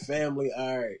feed the family,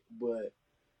 all right, but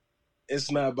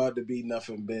it's not about to be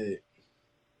nothing big.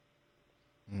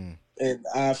 And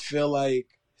I feel like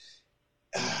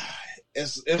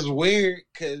it's weird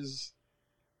because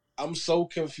I'm so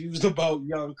confused about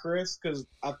Young Chris because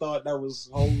I thought that was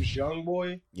Ho's young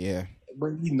boy. Yeah.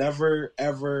 But he never,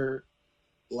 ever,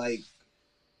 like,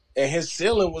 and his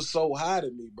ceiling was so high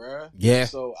to me, bro. Yeah.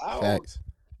 So Facts.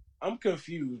 I'm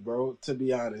confused, bro, to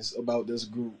be honest, about this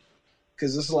group.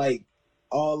 Because it's like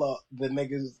all of the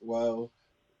niggas, well.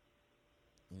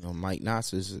 Mike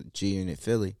Knox is a G-Unit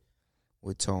Philly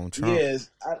with Tone Trump. Yes,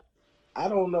 I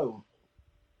don't know.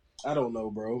 I don't know,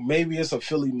 bro. Maybe it's a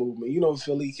Philly movement.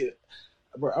 Philly can.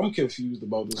 Bro, I'm confused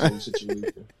about this whole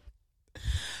situation.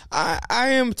 I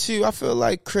am too. I feel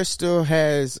like Crystal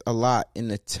has a lot in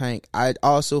the tank. I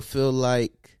also feel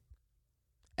like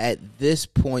at this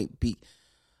point,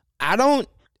 I don't.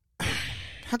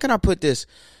 How can I put this?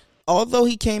 Although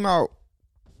he came out,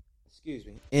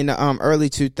 in the early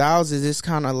 2000s, it's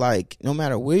kind of like no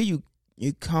matter where you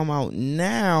come out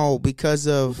now because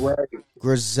of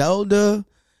Griselda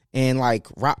and like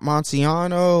Rock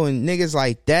Montiano and niggas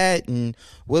like that and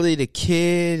Willie the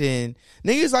Kid and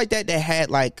niggas like that had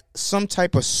like some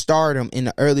type of stardom in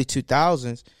the early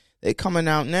 2000s. They coming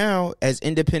out now as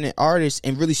independent artists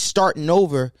and really starting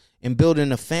over and building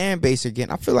a fan base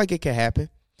again. I feel like it can happen.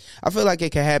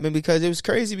 Because it was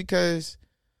crazy because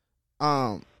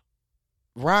Rock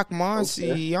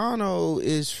Montiano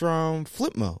is from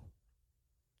Flipmo.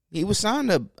 He was signed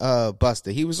to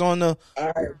Busta. He was on the.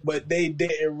 All right, but they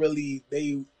didn't really.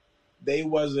 They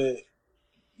wasn't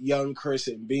Young Chris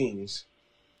and Beans.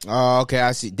 Oh, okay,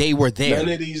 I see. They were there.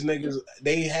 None of these niggas.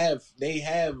 They have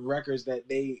records that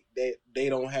they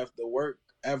don't have to work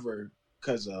ever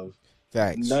because of.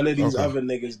 Facts. None of these other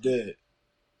niggas did.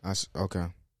 Okay.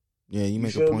 Yeah, you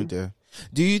make a point there.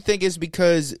 Do you think it's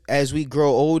because as we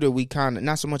grow older, we kind of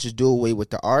not so much as do away with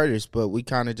the artist, but we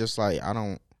kind of just like I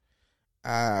don't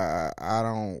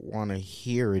want to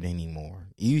hear it anymore.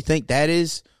 You think that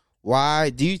is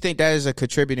why? Do you think that is a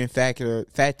contributing factor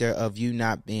of you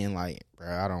not being like,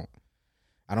 bro?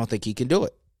 I don't think he can do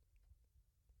it.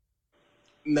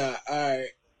 Nah,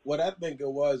 what I think it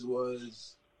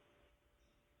was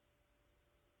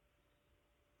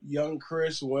Young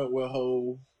Chris went with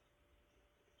Ho,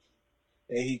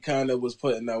 and he kind of was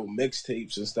putting out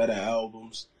mixtapes instead of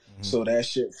albums, so that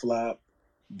shit flopped.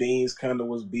 Beans kind of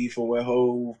was beefing with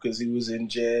Hov because he was in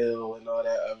jail and all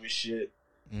that other shit.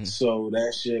 So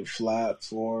that shit flopped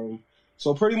for him.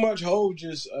 So pretty much Hov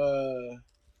just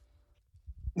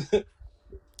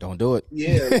don't do it.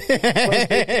 Yeah.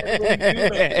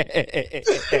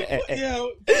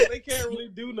 They can't really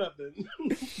do nothing.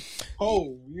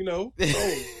 Hov.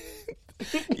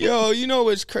 Yo, you know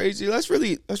what's crazy? Let's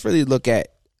really look at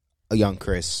a Young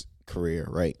Chris career,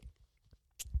 right?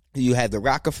 You had the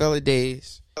Rockefeller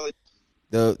days,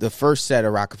 the first set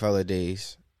of Rockefeller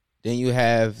days. Then you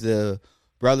have the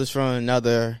Brothers from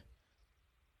Another,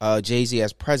 Jay-Z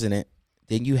as president.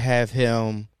 Then you have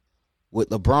him with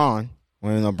LeBron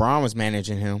when LeBron was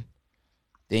managing him.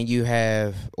 Then you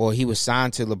have, or he was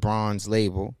signed to LeBron's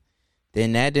label.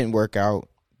 Then that didn't work out.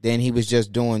 Then he was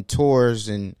just doing tours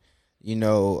and,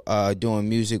 doing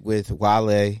music with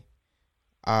Wale.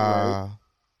 Right.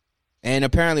 And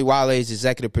apparently Wale is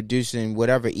executive producing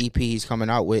whatever EP he's coming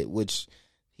out with, which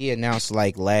he announced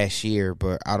like last year,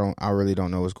 but I really don't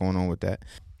know what's going on with that.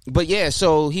 But yeah,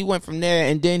 so he went from there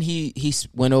and then he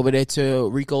went over there to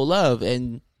Rico Love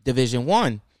in Division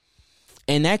 1.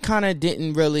 And that kind of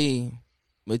didn't really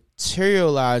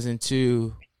materialize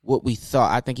into what we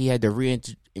thought. I think he had the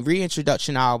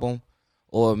reintroduction album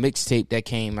or mixtape that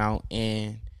came out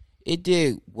and it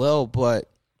did well, but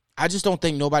I just don't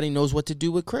think nobody knows what to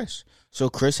do with Chris. So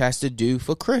Chris has to do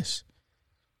for Chris.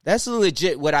 That's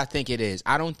legit what I think it is.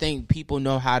 I don't think people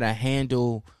know how to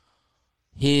handle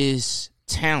his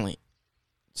talent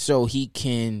so he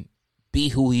can be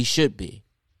who he should be.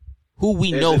 Who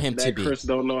we know him to be. Chris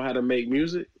don't know how to make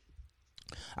music?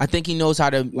 I think he knows how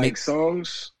to make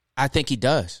songs? I think he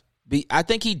does. I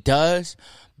think he does,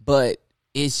 but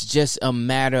it's just a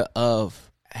matter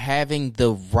of having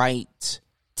the right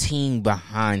team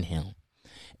behind him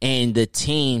and the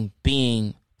team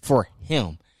being for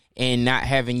him and not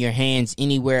having your hands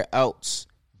anywhere else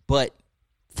but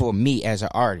for me as an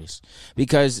artist,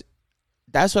 because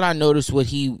that's what I noticed.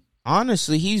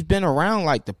 He's been around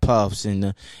like the Puffs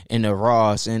and the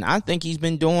Ross, and I think he's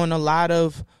been doing a lot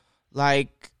of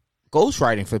like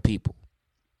ghostwriting for people.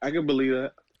 I can believe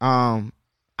that.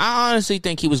 I honestly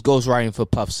think he was ghostwriting for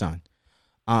Puff's son.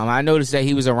 I noticed that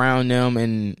he was around them,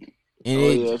 and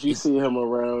if you see him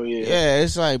around, yeah,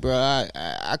 it's like, bro,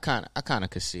 I kind of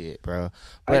could see it, bro.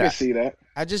 But I can see that.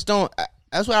 I just don't.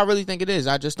 That's what I really think it is.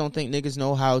 I just don't think niggas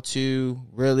know how to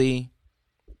really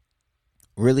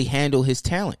handle his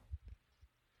talent.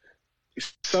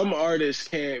 Some artists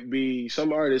could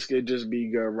just be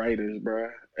good writers, bro.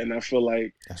 And I feel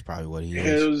like that's probably what he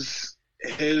is.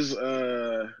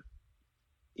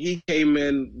 He came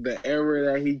in the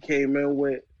era that he came in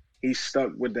with. He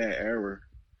stuck with that era.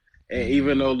 And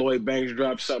even though Lloyd Banks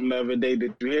dropped something the other day,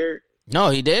 did you hear it? No,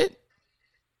 he did?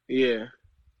 Yeah.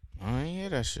 I didn't hear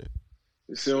that shit.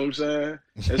 You see what I'm saying?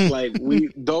 It's like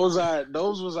those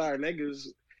was our niggas,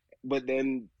 but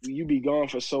then you be gone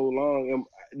for so long.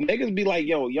 And niggas be like,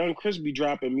 yo, Young Chris be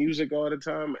dropping music all the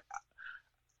time.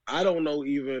 I don't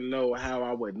even know how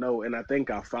I would know, and I think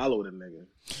I follow the nigga.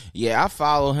 Yeah, I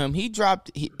follow him.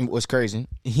 It was crazy.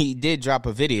 He did drop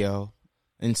a video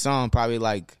and song probably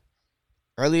like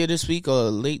earlier this week or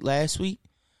late last week.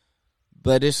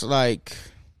 But it's like,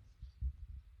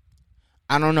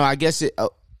 I don't know. I guess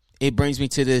it brings me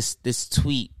to this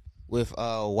tweet with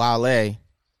Wale.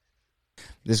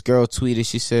 This girl tweeted,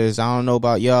 she says, I don't know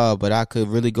about y'all, but I could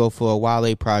really go for a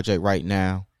Wale project right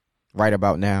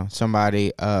about now.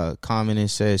 Somebody commented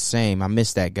and says, same, I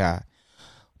miss that guy.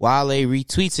 Wale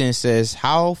retweets and says,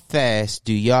 how fast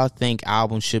do y'all think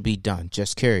albums should be done?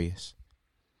 Just curious.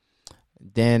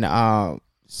 Then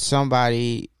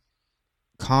somebody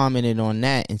commented on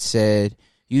that and said,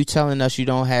 you telling us you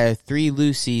don't have 3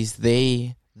 Lucy's,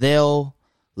 they'll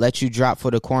let you drop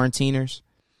for the quarantiners?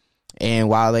 And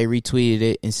Wale retweeted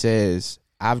it and says,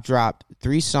 I've dropped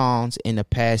 3 songs in the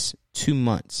past 2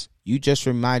 months. You just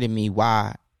reminded me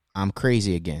why I'm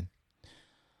crazy again.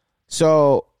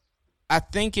 So I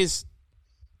think it's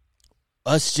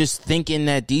us just thinking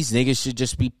that these niggas should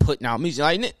just be putting out music.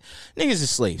 Like, niggas are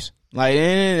slaves. Like,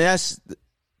 and that's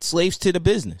slaves to the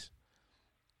business.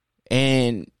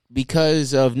 And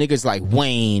because of niggas like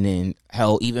Wayne and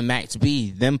hell, even Max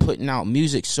B, them putting out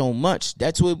music so much,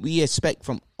 that's what we expect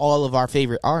from all of our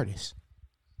favorite artists.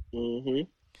 Mm-hmm.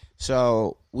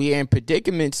 So we're in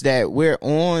predicaments that we're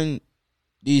on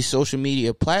these social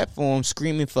media platforms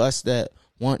screaming for us that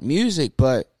want music,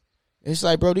 but it's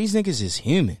like, bro, these niggas is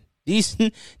human. These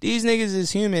niggas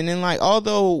is human. And like,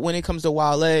 although when it comes to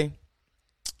Wale,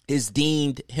 it's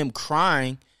deemed him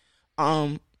crying,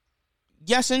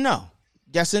 yes and no.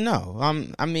 Yes and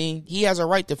no. I mean, he has a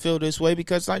right to feel this way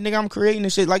because, like, nigga, I'm creating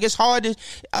this shit. Like, it's hard to...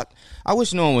 I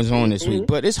wish no one was on this week,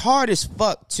 but it's hard as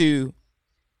fuck to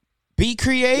be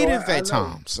creative at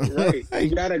times. Right.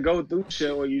 You gotta go through shit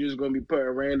or you just gonna be putting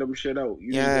random shit out.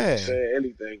 You just say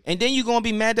anything. And then you're gonna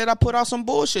be mad that I put out some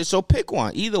bullshit. So pick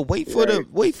one. Either wait for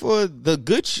the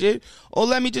good shit or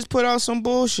let me just put out some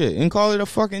bullshit and call it a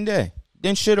fucking day.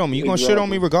 Then shit on me. You're gonna shit on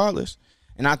me regardless.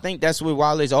 And I think that's what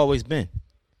Wale's always been.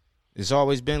 It's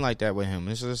always been like that with him.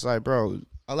 It's just like, bro,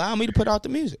 allow me to put out the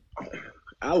music.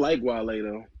 I like Wale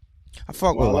though. I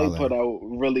fuck with Wale. Wale put out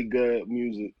really good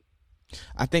music.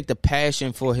 I think the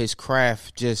passion for his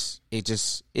craft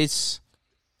it's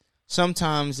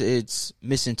sometimes it's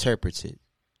misinterpreted.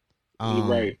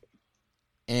 Right.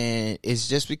 And it's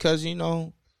just because, you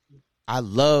know, I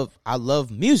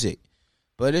love music.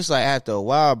 But it's like after a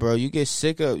while, bro, you get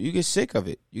sick of it. You get sick of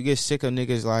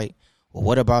niggas like, well,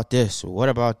 what about this? Or what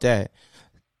about that?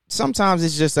 Sometimes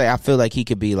it's just like I feel like he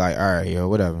could be like, all right, yo,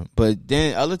 whatever. But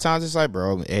then other times it's like,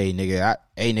 bro, hey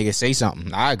nigga, say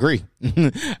something. I agree.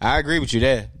 I agree with you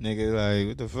there, nigga. Like,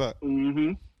 what the fuck?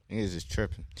 Mm-hmm. Niggas just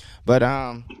tripping. But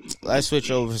let's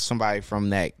switch over to somebody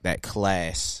from that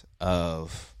class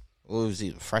of, what was he,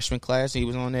 freshman class? He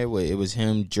was on there. It was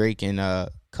him, Drake, and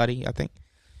Cudi, I think.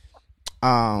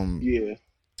 Yeah.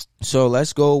 So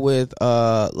let's go with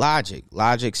Logic.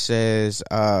 Logic says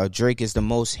Drake is the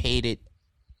most hated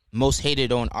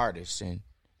on artist, and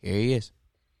here he is.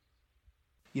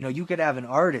 You know, you could have an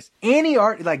artist, any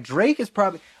art, like Drake is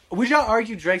probably. Would y'all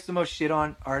argue Drake's the most shit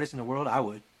on artist in the world? I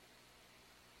would.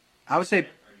 I would say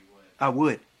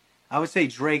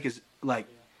Drake is like,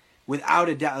 without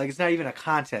a doubt, like it's not even a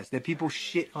contest that people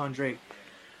shit on Drake.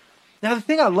 Now the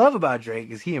thing I love about Drake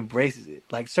is he embraces it.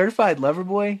 Like Certified Lover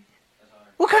Boy.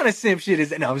 What kind of simp shit is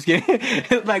that? No, I'm just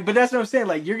kidding. Like, but that's what I'm saying.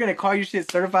 Like, you're gonna call your shit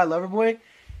Certified Lover Boy?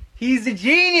 He's a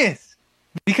genius.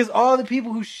 Because all the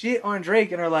people who shit on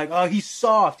Drake and are like, oh, he's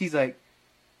soft. He's like,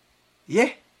 yeah,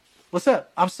 what's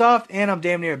up? I'm soft and I'm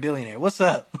damn near a billionaire. What's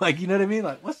up? Like, you know what I mean?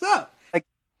 Like, what's up? Like,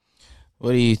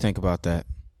 what do you think about that?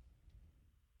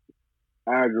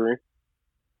 I agree.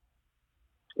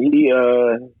 He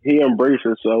embraced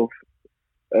himself.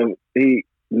 He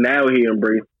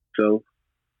embraced himself.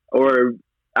 Or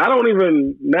I don't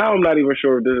even now. I'm not even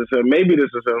sure if this is him. Maybe this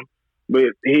is him. But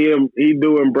he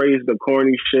do embrace the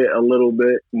corny shit a little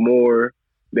bit more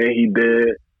than he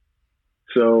did.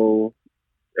 So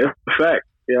it's a fact.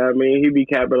 Yeah, I mean, he be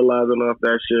capitalizing off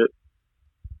that shit.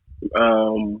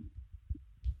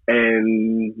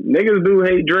 And niggas do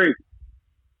hate Drake.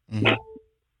 Mm-hmm.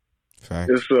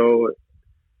 Facts. So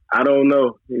I don't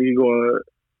know.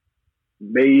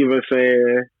 They even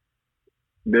saying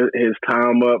his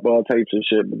time up, all types of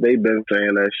shit, but they been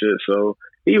saying that shit. So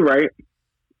he right.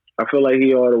 I feel like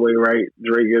he all the way right.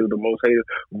 Drake is the most hated.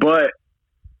 But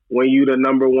when you the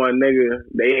number one nigga,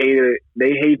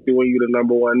 they hate you when you the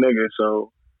number one nigga.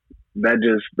 So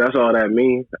that's all that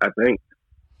means, I think.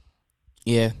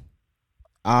 Yeah.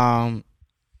 I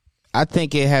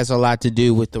think it has a lot to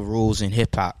do with the rules in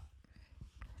hip hop.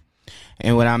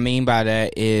 And what I mean by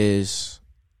that is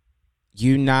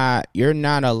you're not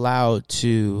allowed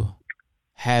to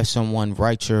have someone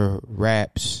write your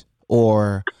raps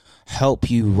or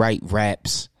help you write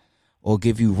raps or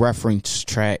give you reference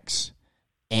tracks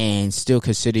and still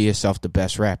consider yourself the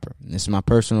best rapper. This is my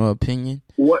personal opinion.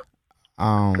 What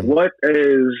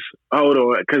is, hold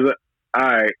on, because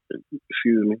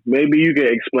excuse me, maybe you can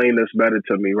explain this better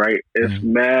to me, right? It's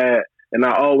mad, and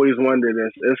I always wonder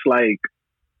this. It's like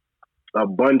a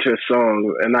bunch of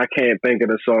songs, and I can't think of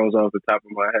the songs off the top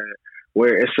of my head,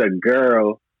 where it's a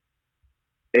girl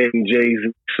in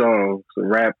Jay-Z songs,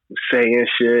 saying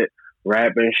shit,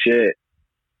 rapping shit.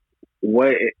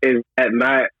 What is that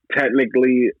not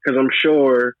technically? Because I'm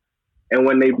sure, and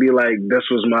when they be like, "This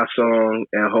was my song,"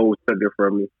 and Ho took it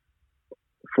from me.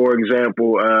 For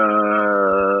example,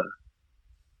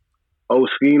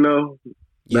 Oskino.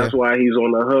 That's why he's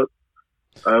on the hook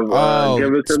of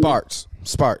Give It to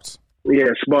Sparks.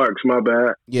 Yeah, Sparks. My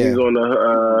bad. Yeah, he's on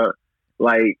the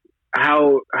like.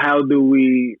 How do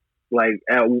we like?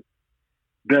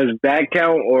 Does that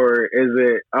count, or is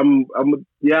it?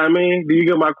 Yeah, I mean, do you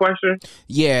get my question?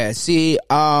 Yeah. See,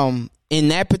 in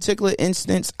that particular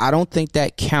instance, I don't think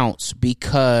that counts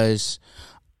because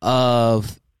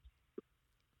of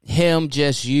him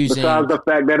just using. Besides the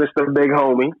fact that it's the big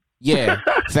homie. Yeah,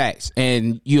 facts.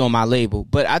 And you on my label.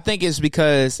 But I think it's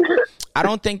because I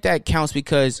don't think that counts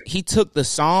because he took the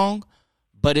song,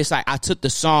 but it's like I took the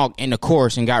song and the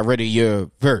chorus and got rid of your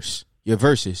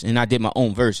verses, and I did my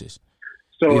own verses.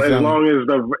 So as long as it's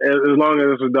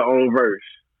the own verse.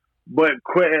 But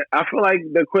I feel like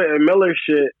the Quentin Miller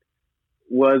shit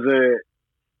was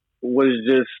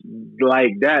just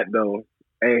like that though.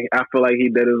 And I feel like he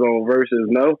did his own verses,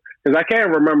 no? Because I can't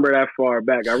remember that far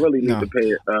back. I really need to pay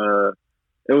it.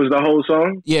 It was the whole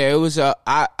song? Yeah, it was.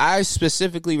 I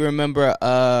specifically remember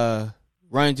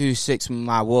Running Through Six of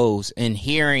My Woes and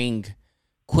hearing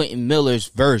Quentin Miller's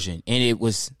version, and it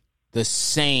was the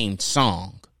same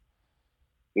song.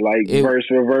 Like verse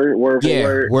for verse, word for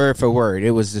word? Yeah, word for word.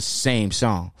 It was the same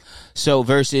song. So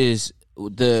versus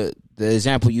the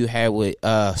example you had with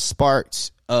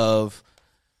Sparks of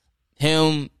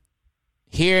him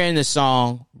hearing the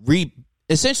song,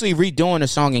 essentially redoing the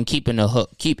song and keeping the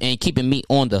hook, keeping me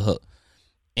on the hook,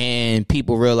 and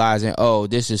people realizing, oh,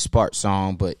 this is Sparks'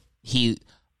 song, but he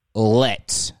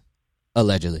allegedly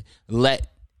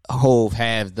let Hove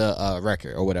have the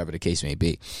record or whatever the case may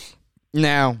be.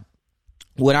 Now,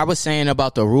 what I was saying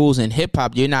about the rules in hip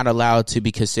hop, you're not allowed to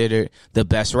be considered the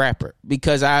best rapper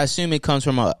because I assume it comes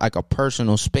from a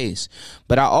personal space.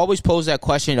 But I always pose that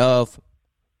question of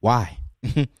why?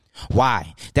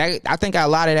 Why? I think a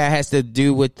lot of that has to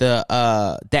do with the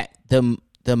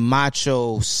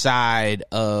macho side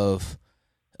of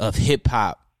hip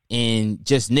hop and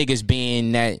just niggas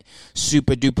being that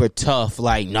super duper tough.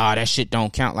 Like, nah, that shit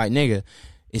don't count. Like, nigga,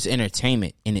 it's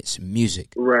entertainment and it's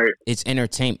music. Right. It's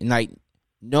entertainment. Like,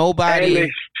 nobody. And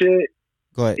this shit.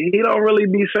 Go ahead. He don't really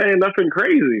be saying nothing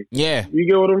crazy. Yeah. You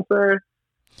get what I'm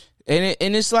saying?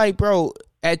 And it's like, bro,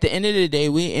 at the end of the day,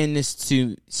 we in this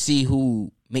to see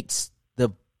who makes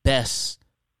the best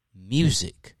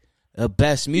music. The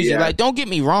best music. Yeah. Like, don't get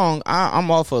me wrong. I'm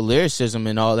all for lyricism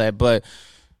and all that, but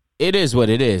it is what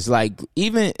it is. Like,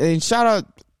 even, and shout out,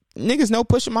 niggas know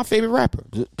Pusha my favorite rapper.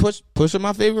 Pusha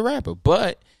my favorite rapper.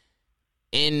 But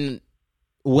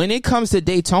when it comes to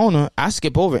Daytona, I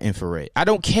skip over Infrared. I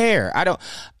don't care.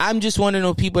 I'm just one of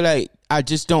those people that I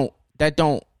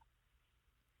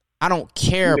don't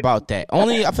care about that.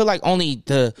 I feel like only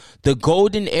the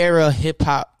golden era hip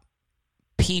hop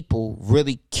people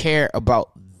really care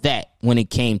about that when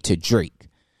it came to Drake.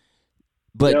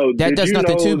 But that does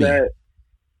nothing to me.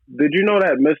 Did you know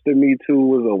that Mr. Me Too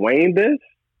was a Wayne diss?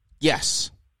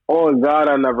 Yes. Oh God,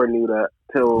 I never knew that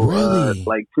till really?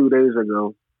 like 2 days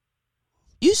ago.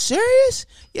 You serious?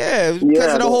 Yeah,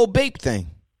 because of the whole Bape thing.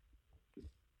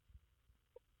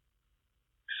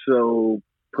 So,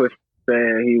 Push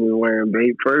saying he was wearing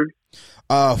Bape first?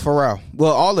 Pharrell.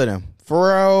 Well, all of them.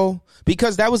 Pharrell,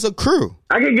 because that was a crew.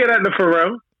 I can get at the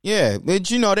Pharrell. Yeah, but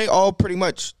they all pretty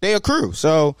much, they a crew.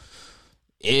 So,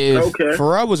 if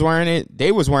Pharrell was wearing it,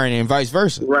 they was wearing it and vice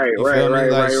versa. Right.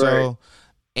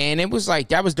 And it was like,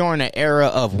 that was during the era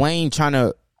of Wayne trying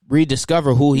to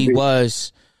rediscover who he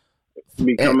was.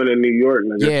 Becoming a New York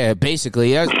nigga. Yeah,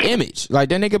 basically. That's image. Like,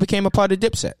 that nigga became a part of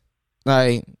Dipset.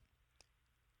 Like,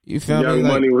 you feel me? Young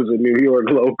Money was a New York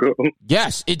logo.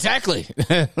 Yes, exactly.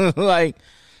 Like,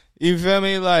 you feel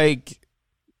me? Like,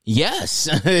 yes.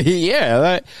 Yeah,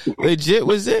 like, legit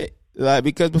was it. Like,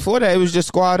 because before that, it was just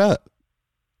Squad Up.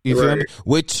 You feel me?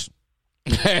 Which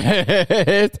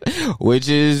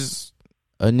is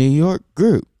a New York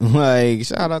group. Like,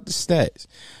 shout out to Stats.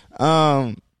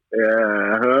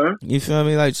 You feel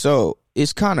me? Like, so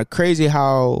it's kind of crazy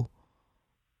how,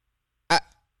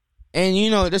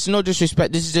 there's no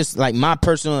disrespect. This is just like my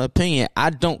personal opinion. I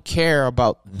don't care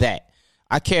about that.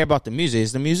 I care about the music.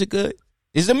 Is the music good?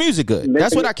 Is the music good?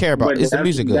 That's what I care about. Is the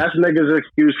music good? That's niggas'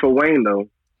 excuse for Wayne though,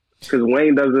 because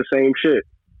Wayne does the same shit.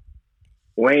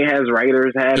 Wayne has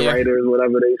writers,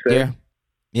 whatever they say.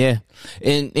 Yeah.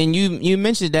 And you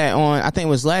mentioned that on, I think it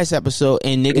was last episode,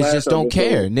 and niggas just don't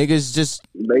care. Niggas just,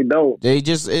 they don't. They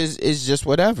just is just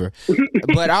whatever.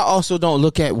 But I also don't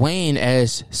look at Wayne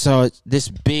as this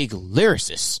big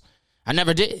lyricist. I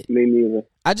never did. Me neither.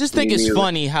 I just think it's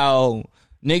funny how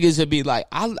niggas would be like,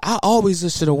 I always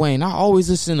listen to Wayne. I always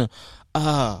listen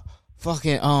to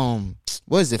fucking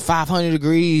what is it, 500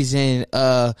 Degrees and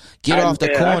Get Off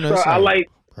the Corner. I like,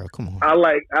 bro, come on. I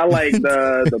like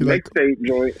the mixtape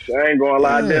joints. I ain't gonna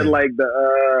lie. I did like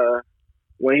the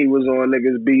when he was on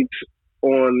niggas beats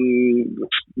on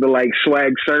the like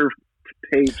Swag Surf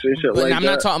tapes and shit. But like I'm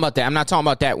not talking about that. I'm not talking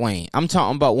about that Wayne. I'm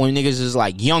talking about when niggas is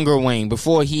like younger Wayne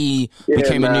before he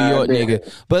became a New York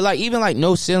nigga. But like even like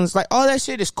No Ceilings, like all that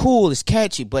shit is cool, it's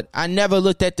catchy. But I never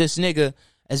looked at this nigga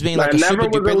as being like a super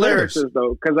duper lyricist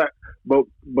though, because but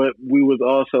we was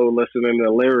also listening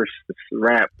to lyricists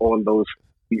rap on those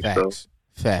beats.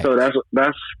 Facts. So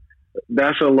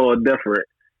that's a little different,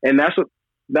 and that's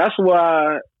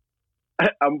why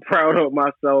I'm proud of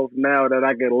myself now that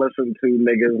I can listen to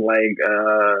niggas like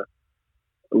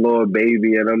Lil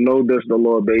Baby, and I know this the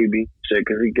Lil Baby shit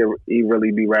because he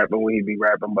really be rapping when he be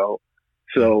rapping about.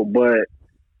 So, but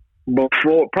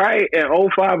before probably in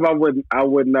 05, I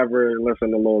would never listen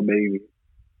to Lil Baby.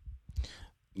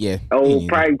 Yeah. Probably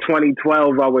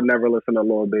 2012, I would never listen to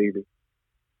Lil Baby.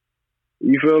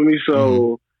 You feel me?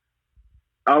 So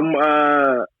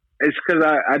it's because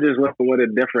I just listen with a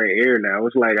different ear now.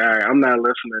 It's like, all right, I'm not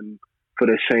listening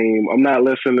I'm not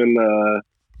listening to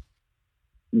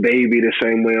Baby the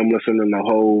same way I'm listening to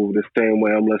Hov, the same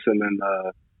way I'm listening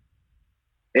to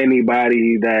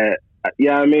anybody that,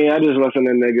 I mean, I just listen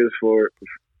to niggas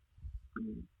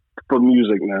for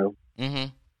music now. Mm-hmm.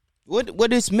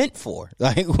 What it's meant for?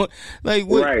 Like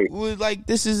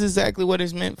this is exactly what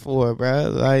it's meant for, bro.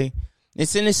 Like,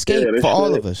 it's an escape for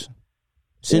all of us.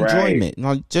 It's enjoyment.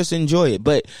 Like, just enjoy it.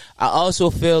 But I also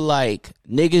feel like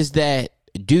niggas that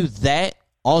do that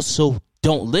also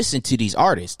don't listen to these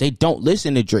artists. They don't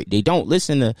listen to Drake. They don't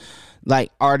listen to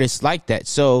like artists like that.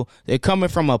 So they're coming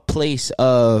from a place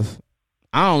of,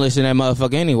 I don't listen to that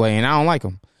motherfucker anyway, and I don't like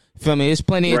them. Feel me? There's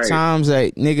plenty of times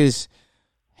that niggas.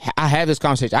 I had this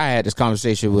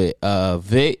conversation with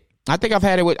Vic. I think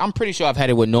I'm pretty sure I've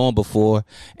had it with Norm before,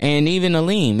 and even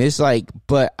Aleem. It's like,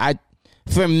 but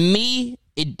for me,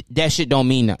 that shit don't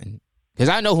mean nothing because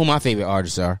I know who my favorite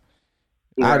artists are.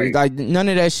 I like none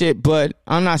of that shit, but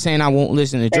I'm not saying I won't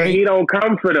listen to Drake. And he don't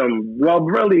come for them. Well,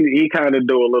 really, he kind of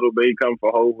do a little bit. He come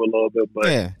for Hov a little bit,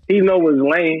 but he know his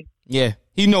lane. Yeah,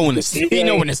 he know when to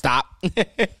stop.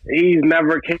 He's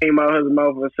never came out his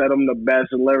mouth and said I'm the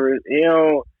best lyrics.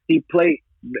 He played,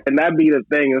 and that be the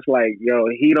thing. It's like, yo,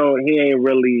 he ain't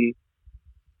really.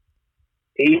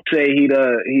 He say he's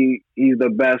the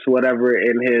best whatever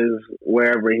in his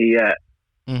wherever he at.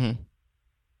 Mm-hmm.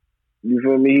 You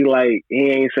feel me? He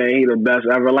ain't saying he the best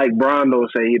ever. Like Bron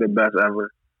don't say he the best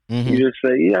ever. Mm-hmm. You just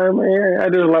say, yeah, man, I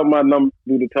just let my numbers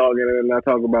do the talking and I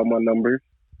talk about my numbers.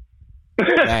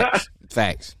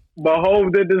 Facts. But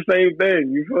Hov did the same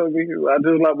thing. You feel me? I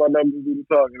just let my numbers do the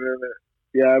talking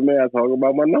and I talk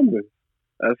about my numbers.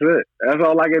 That's it. That's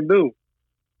all I can do.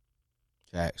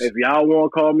 Facts. If y'all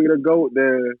want to call me the GOAT,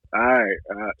 then all right.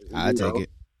 I take it.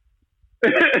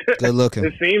 Good looking.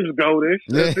 It seems goatish.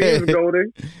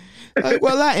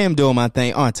 Well, I am doing my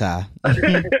thing, aren't I?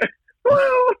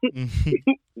 Well,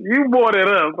 you brought it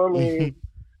up. I mean,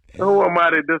 Who am I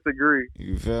to disagree?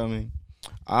 You feel me?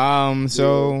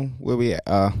 So where we at?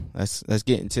 Let's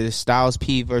get into the Styles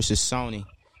P versus Sony.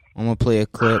 I'm gonna play a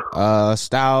clip.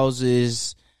 Styles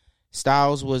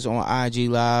was on IG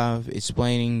Live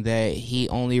explaining that he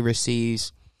only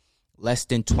receives less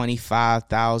than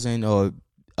 25,000 or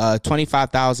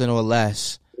 25,000 or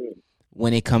less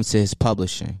when it comes to his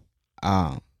publishing.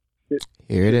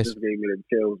 Here it is. Just gave me the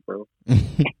chills, bro.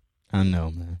 I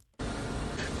know, man.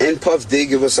 And Puff did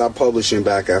give us our publishing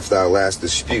back after our last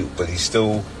dispute, but he's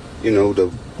still,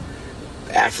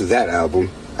 after that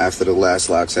album, after the Last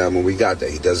Locks album, we got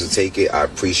that. He doesn't take it. I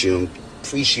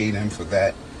appreciate him for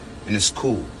that, and it's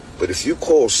cool. But if you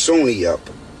call Sony up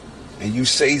and you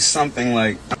say something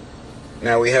like,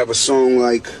 now we have a song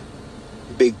like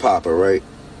Big Papa, right?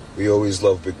 We always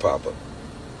love Big Papa.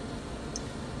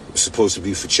 It's supposed to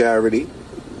be for charity.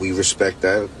 We respect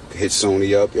that. Hit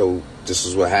Sony up, yo, this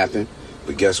is what happened.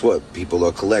 But guess what? People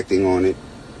are collecting on it.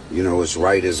 It's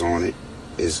writers on it.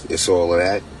 It's all of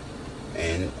that.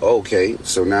 And okay,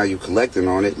 so now you're collecting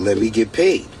on it. Let me get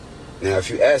paid. Now, if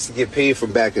you ask to get paid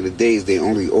from back in the days, they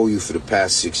only owe you for the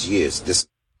past 6 years.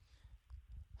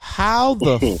 How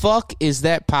the fuck is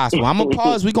that possible? I'm gonna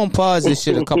pause. We're gonna pause this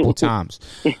shit a couple times.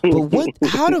 But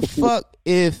how the fuck,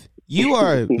 if you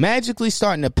are magically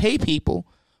starting to pay people,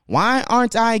 why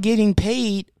aren't I getting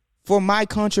paid for my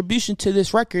contribution to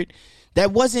this record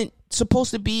that wasn't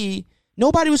supposed to be,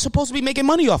 nobody was supposed to be making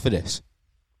money off of this?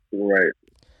 Right.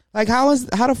 Like, how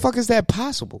the fuck is that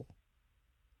possible?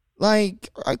 Like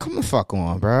come the fuck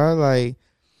on, bro. Like,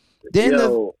 then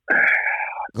Yo,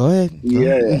 go ahead.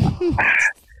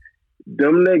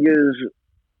 Them niggas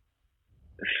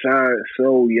signed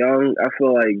so young. I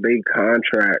feel like they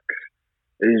contracts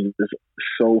is just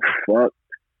so fucked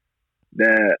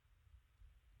that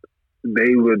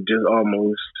they would just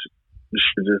almost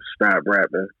should just stop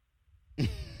rapping.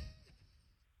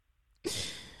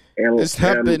 It's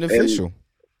not beneficial.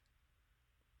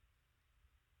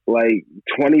 Like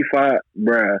 25,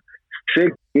 bruh.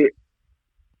 Shit,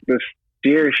 the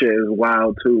steer shit is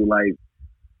wild too. Like,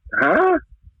 huh?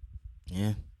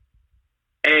 Yeah.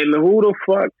 And who the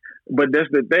fuck? But that's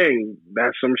the thing.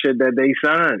 That's some shit that they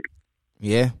signed.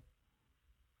 Yeah.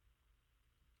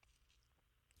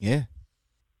 Yeah.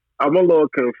 I'm a little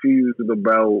confused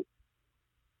about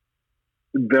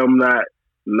them not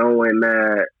knowing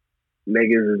that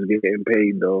niggas is getting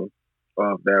paid though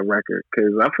off that record.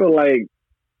 Cause I feel like,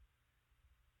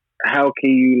 how can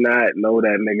you not know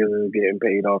that niggas is getting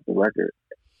paid off the record?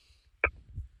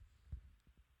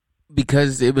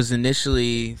 Because it was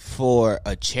initially for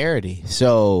a charity.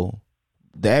 So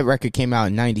that record came out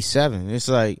in 97. It's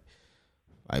like,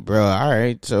 bro, all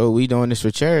right, so we doing this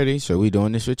for charity,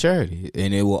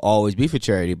 and it will always be for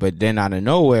charity. But then out of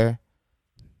nowhere,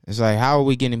 it's like,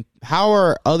 how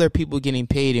are other people getting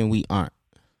paid and we aren't?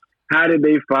 How did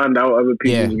they find out other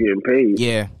people was getting paid?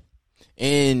 Yeah.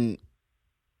 And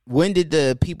when did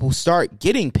the people start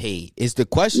getting paid is the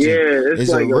question. Yeah,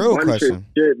 it's like a real question. Of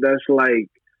shit that's like,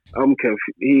 I'm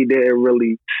confused. He didn't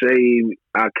really say.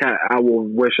 I will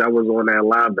wish I was on that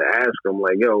live to ask him,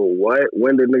 like, yo, what?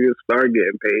 When did niggas start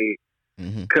getting paid?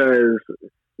 Because,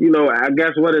 I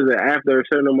guess, what is it? After a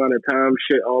certain amount of time,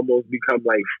 shit almost become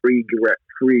like free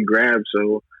grab.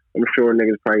 So I'm sure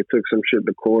niggas probably took some shit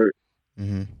to court.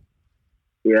 Mm-hmm.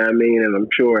 Yeah, I mean, and I'm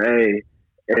sure, hey,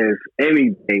 if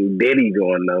anything, Diddy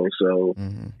gonna know. So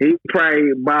he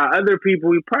probably, by other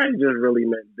people, he probably just really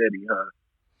meant Diddy, huh?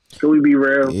 Can we be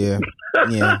real? Yeah.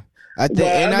 I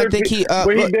think he.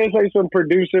 But he did say some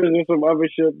producers and some other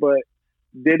shit. But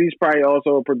Diddy's probably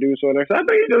also a producer on there. So I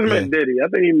think he just meant Diddy. I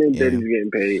think he meant Diddy's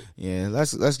getting paid. Yeah.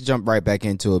 Let's jump right back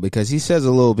into it because he says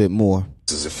a little bit more.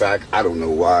 This is a fact. I don't know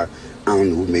why. I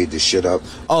don't know who made this shit up.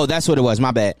 Oh, that's what it was.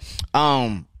 My bad.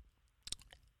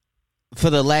 For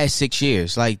the last 6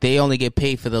 years, like they only get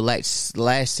paid for the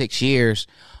last 6 years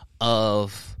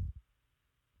of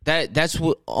that. That's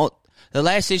what. The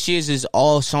last 6 years is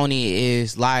all Sony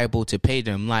is liable to pay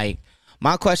them. Like,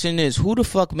 my question is, who the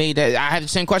fuck made that? I have the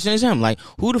same question as him. Like,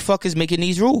 who the fuck is making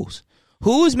these rules?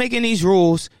 Who is making these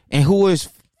rules and who is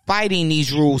fighting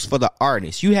these rules for the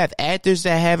artists? You have actors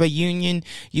that have a union.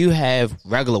 You have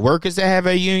regular workers that have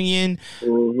a union.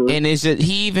 Mm-hmm. And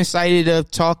he even cited of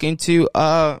talking to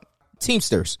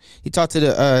Teamsters. He talked to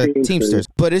the Teamsters.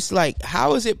 But it's like,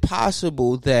 how is it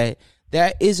possible that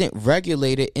isn't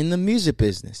regulated in the music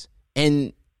business?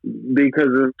 And because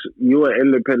you're an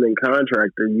independent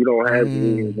contractor, you don't have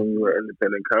unions when you're an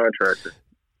independent contractor.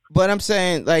 But I'm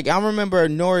saying, like, I remember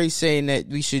Nori saying that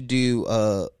they should do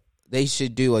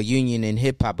a union in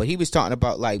hip hop, but he was talking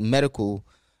about like medical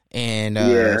and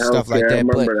okay, stuff like I that.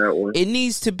 But remember that one. it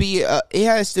needs to be. It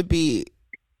has to be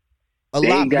a They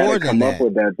lot gotta more than come that. up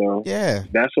with that though. Yeah.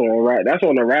 That's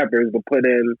on the rappers to put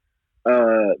in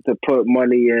to put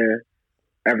money in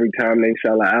every time they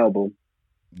sell an album.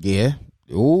 Yeah.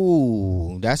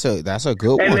 Ooh, that's a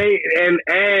good And one. they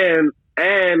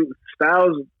and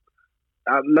Styles,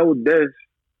 I know this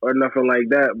or nothing like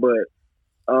that, but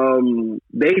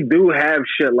they do have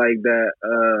shit like that.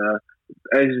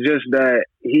 It's just that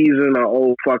he's in an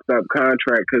old fucked up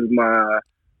contract because my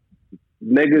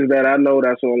niggas that I know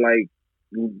that's on like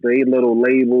they little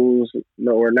labels,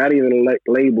 no, or not even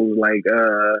labels, like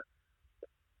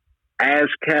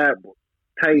ASCAP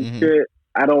type shit.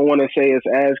 I don't want to say it's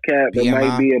ASCAP. It BMI.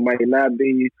 might be, it might not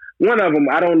be. One of them,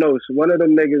 I don't know. It's one of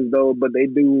them niggas though, but they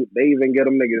even get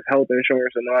them niggas health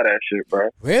insurance and all that shit, bro.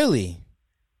 Really?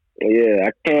 Yeah,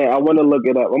 I can't. I want to look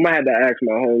it up. I'm gonna have to ask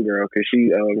my homegirl because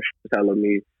she's telling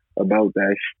me about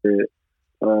that shit.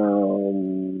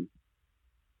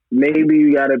 Maybe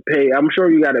you gotta pay. I'm sure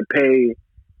you gotta pay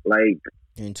like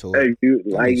Into as it. you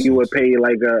you would pay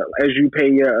like as you pay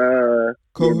your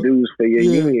dues for your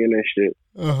union and shit.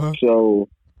 So,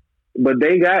 but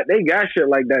they got shit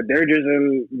like that. They're just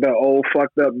in the old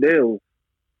fucked up deal.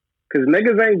 Cause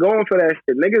niggas ain't going for that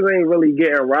shit. Niggas ain't really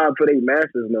getting robbed for their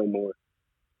masters no more.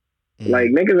 Like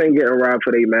niggas ain't getting robbed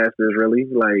for their masters really.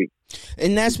 Like,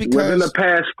 and that's because within the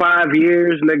past 5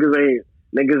 years, niggas ain't.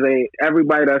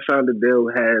 Everybody that signed the deal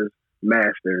has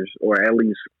masters, or at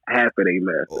least half of their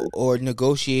masters, or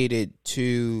negotiated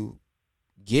to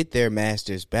get their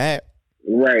masters back.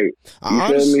 Right.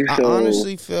 I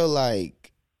honestly feel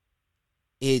like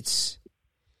it's.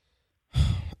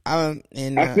 I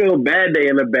feel bad they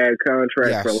in a bad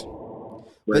contract, yes.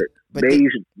 but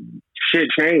shit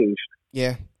changed.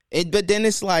 Yeah, but then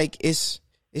it's like it's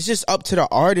just up to the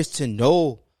artist to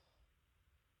know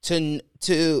to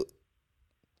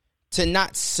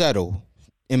not settle.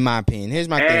 In my opinion, here's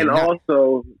my thing. And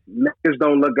also, niggas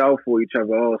don't look out for each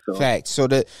other. Also, facts. So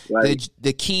the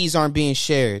keys aren't being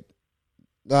shared.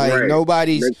 Like right.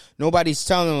 nobody's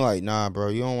telling them like, nah, bro,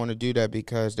 you don't want to do that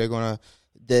because they're gonna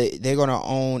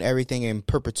own everything in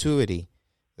perpetuity.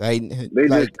 Like they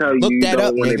just tell look you that don't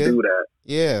up, want to nigga. do that.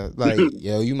 Yeah, like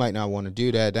yo, you might not want to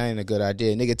do that. That ain't a good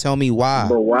idea, nigga. Tell me why.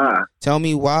 But why? Tell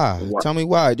me why. Tell me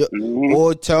why.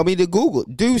 Or tell me to Google.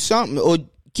 Do something or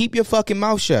keep your fucking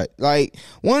mouth shut. Like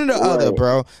one or the other,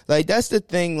 bro. Like that's the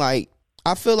thing. Like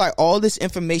I feel like all this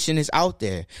information is out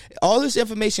there. All this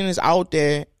information is out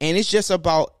there, and it's just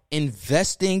about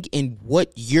investing in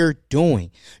what you're doing.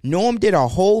 Norm did a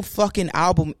whole fucking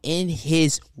album in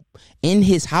his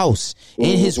house,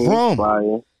 in his room.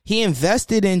 Fire. He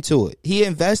invested into it. He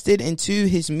invested into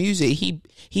his music.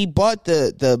 He bought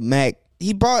the Mac.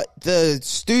 He bought the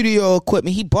studio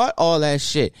equipment. He bought all that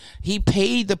shit. He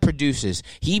paid the producers.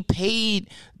 He paid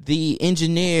the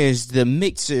engineers, the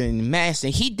mixer and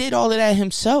mastering. He did all of that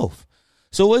himself.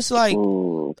 So it's like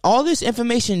all this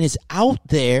information is out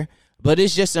there, but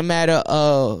it's just a matter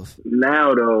of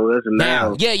now though. That's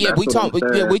now. Yeah. That's We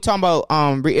talking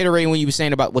about reiterating what you were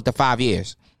saying about with the 5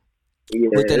 years. Yeah,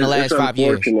 within the last 5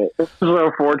 years. It's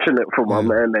unfortunate for my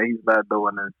man that he's not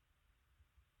doing it.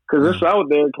 Because it's out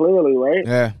there clearly,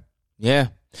 right? Yeah.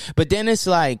 But then it's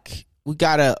like we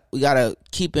gotta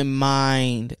keep in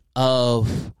mind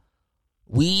of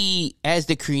we as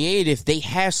the creative, we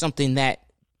have something that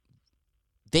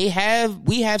they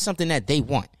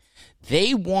want.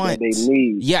 They want that they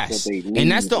need. Yes. That they need.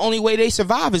 And that's the only way they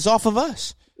survive is off of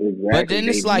us. Exactly. But then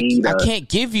it's like I can't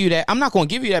give you that. I'm not going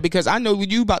to give you that because I know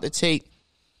you about to take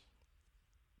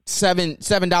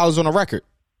 $7 on a record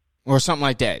or something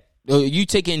like that. You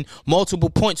taking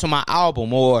multiple points on my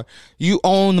album, or you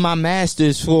own my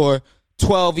masters for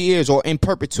 12 years or in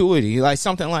perpetuity, like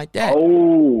something like that.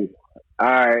 Oh, all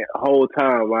right. Whole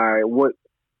time. All right. What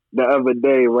the other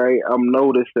day, right? I'm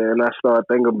noticing, and I started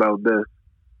thinking about this.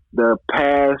 The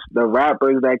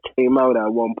rappers that came out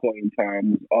at one point in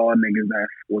time was all niggas that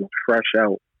was fresh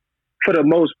out. For the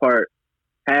most part,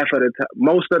 half of the time,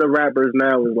 most of the rappers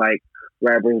now is like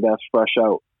rappers that's fresh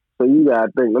out. So you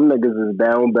gotta think them niggas is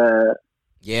down bad.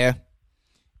 Yeah.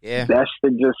 That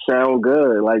shit just sound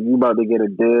good. Like you about to get a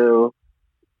deal.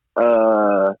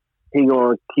 He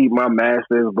gonna keep my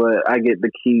masters, but I get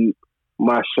to keep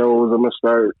my shows. I'm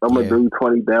gonna do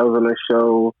 20,000 a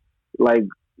show. Like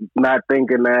not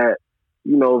thinking that,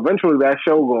 eventually that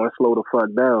show gonna slow the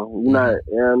fuck down. You know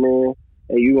what I mean?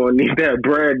 And you gonna need that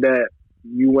bread that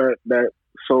you went that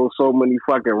sold so many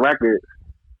fucking records.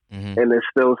 And it's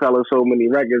still selling so many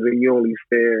records, and you only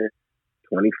spend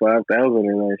 25,000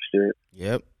 in that shit.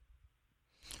 Yep.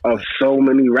 Of so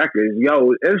many records,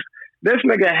 yo, this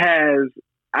nigga has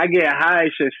I get high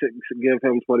shit to give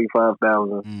him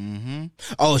 25,000. Mm-hmm.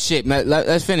 Oh shit, man,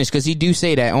 let's finish because he do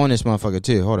say that on this motherfucker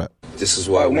too. Hold up. This is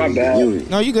why we my need bad. unity.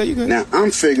 No, you good. You good. Now, I'm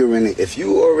figuring it. If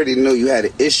you already know you had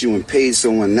an issue and paid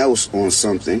someone else on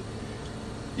something,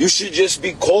 you should just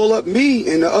call up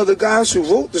me and the other guys who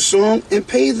wrote the song and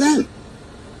pay them.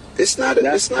 It's not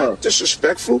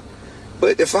disrespectful,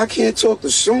 but if I can't talk to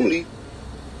Sony,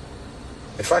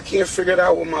 if I can't figure it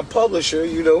out with my publisher,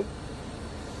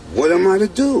 what am I to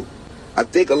do? I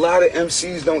think a lot of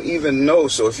MCs don't even know.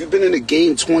 So if you've been in the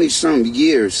game 20-something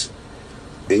years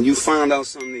and you found out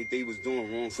something that they was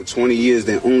doing wrong for 20 years,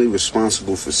 they're only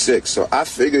responsible for 6. So I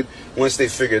figured once they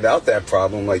figured out that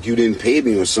problem, like you didn't pay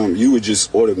me or something, you would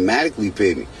just automatically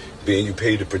pay me. Being you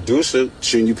pay the producer,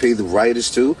 shouldn't you pay the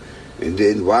writers too? And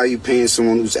then why are you paying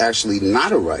someone who's actually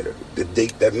not a writer?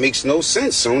 That makes no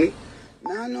sense, Sony.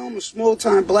 Now I know I'm a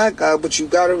small-time black guy, but you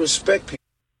gotta respect people.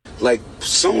 Like,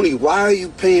 Sony, why are you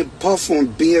paying Puff on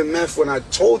BMF when I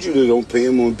told you to don't pay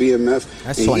him on BMF?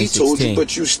 That's and he told you,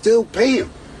 but you still pay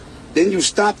him. Then you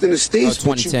stopped in the States,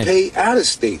 but you pay out of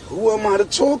state. Who am I to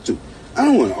talk to? I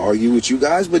don't want to argue with you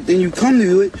guys, but then you come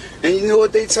to it, and you know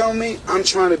what they tell me? I'm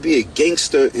trying to be a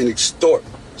gangster and extort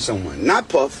someone. Not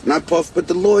Puff, but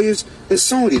the lawyers and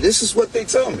Sony. This is what they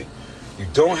tell me. You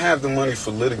don't have the money for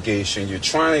litigation. You're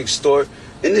trying to extort,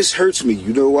 and this hurts me.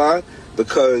 You know why?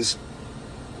 Because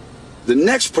the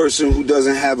next person who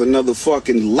doesn't have another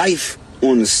fucking life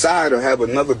on the side or have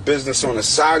another business on the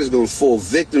side is going to fall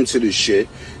victim to this shit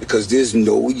because there's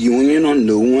no union or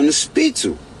no one to speak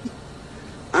to.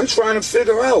 I'm trying to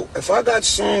figure out if I got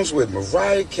songs with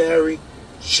Mariah Carey,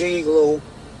 J-Lo,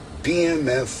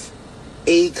 BMF,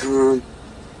 Akon,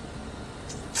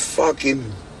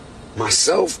 fucking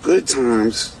myself, Good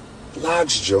Times,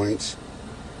 Lodge Joints.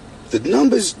 The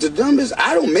numbers,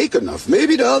 I don't make enough.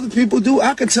 Maybe the other people do.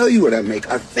 I can tell you what I make.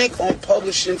 I think on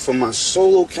publishing for my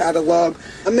solo catalog,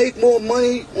 I make more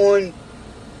money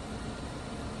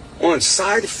on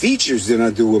side features than I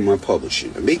do with my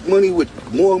publishing. I make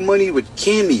more money with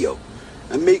Cameo.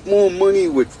 I make more money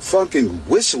with fucking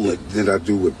whistling than I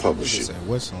do with publishing.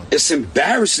 It's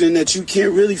embarrassing that you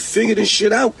can't really figure this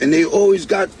shit out, and they always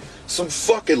got some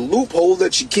fucking loophole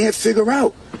that you can't figure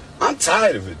out. I'm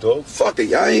tired of it, dog. Fuck it.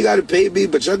 Y'all ain't got to pay me,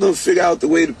 but y'all gonna figure out the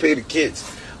way to pay the kids.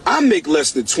 I make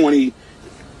less than 20.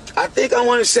 I think I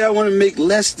want to make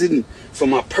less than, for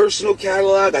my personal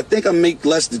catalog, I think I make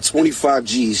less than 25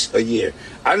 G's a year.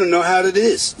 I don't know how that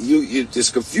is.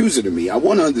 It's confusing to me. I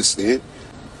want to understand.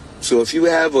 So if you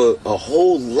have a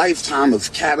whole lifetime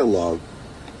of catalog,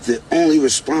 they're only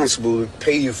responsible to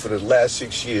pay you for the last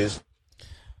 6 years.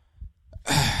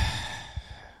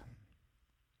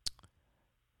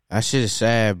 That shit is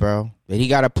sad, bro. But he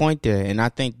got a point there, and I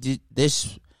think I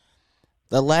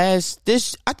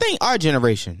think our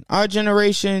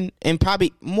generation, and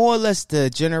probably more or less the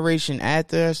generation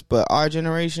after us, but our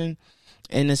generation,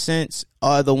 in a sense,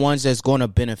 are the ones that's going to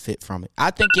benefit from it.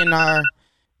 I think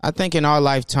in our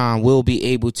lifetime, we'll be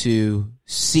able to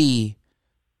see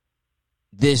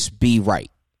this be right.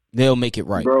 They'll make it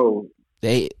right, bro.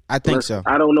 I think so.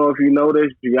 I don't know if you know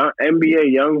this.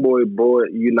 NBA YoungBoy bought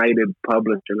United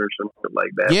Publishing or something like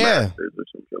that. Yeah. Masters or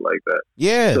something like that.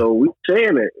 Yeah. So we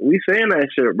saying it. We saying that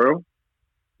shit, bro.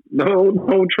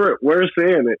 Don't trip. We're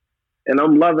saying it. And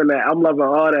I'm loving that. I'm loving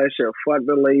all that shit. Fuck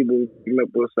the labels. You know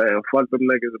what I'm saying? Fuck them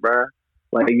niggas, bro.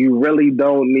 Like, you really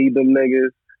don't need them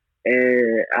niggas.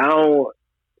 And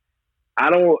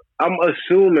I'm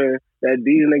assuming that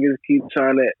these niggas keep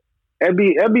trying to. It'd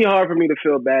be hard for me to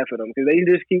feel bad for them because they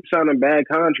just keep signing bad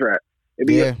contracts. It'd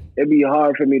be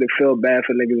hard for me to feel bad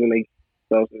for niggas when they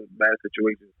themselves in bad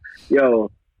situations.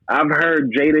 Yo, I've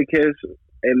heard Jadakiss,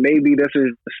 and maybe this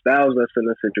is Styles that's in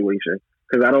this situation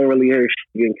because I don't really hear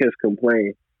and Kiss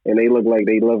complain, and they look like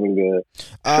they living good.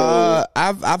 So,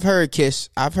 I've heard Kiss.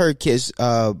 I've heard Kiss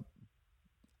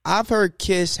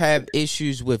have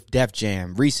issues with Def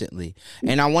Jam recently,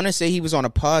 and I want to say he was on a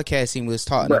podcast. He was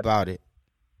talking about it.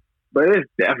 But it's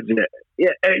Def Jam.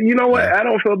 Yeah, and you know what? Yeah. I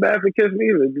don't feel bad for Kiss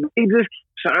either. He just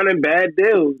signing bad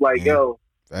deals. Like, yo,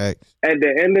 at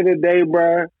the end of the day,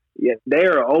 bro, yeah, they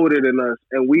are older than us,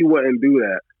 and we wouldn't do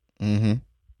that. Mm-hmm.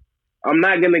 I'm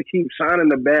not going to keep signing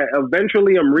the bad.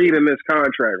 Eventually, I'm reading this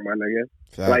contract, my nigga.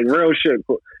 Facts. Like, real shit.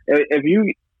 If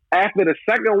you, after the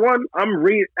second one,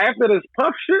 after this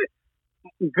Puff shit,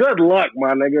 good luck,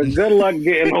 my nigga. Good luck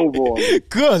getting over on me.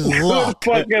 Good luck.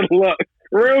 Good fucking luck.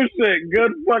 Real shit,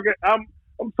 good fucking. I'm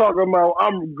talking about.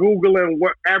 I'm googling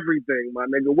everything, my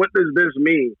nigga. What does this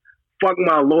mean? fuck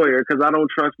my lawyer because I don't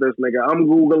trust this nigga. I'm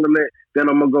Googling it, then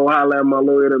I'm going to go holler at my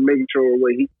lawyer to make sure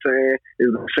what he's saying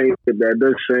is the same shit that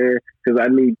they're saying because I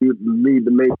need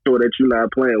to make sure that you're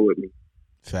not playing with me.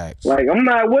 Facts. Like, I'm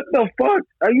not, what the fuck?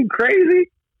 Are you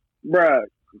crazy? Bruh,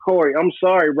 Corey, I'm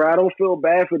sorry, bro. I don't feel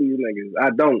bad for these niggas. I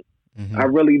don't. Mm-hmm. I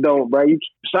really don't, bro. You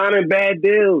keep signing bad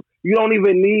deals. You don't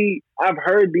even need, I've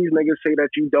heard these niggas say that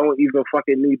you don't even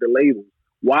fucking need the label.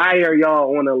 Why are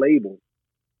y'all on a label?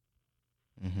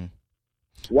 Mm-hmm.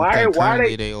 Why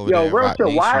Okay, they over yo, there, real Rock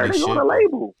shit, why are Nation they and on shit. a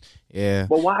label? Yeah.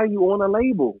 But why are you on a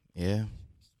label? Yeah.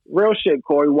 Real shit,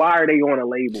 Corey. Why are they on a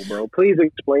label, bro? Please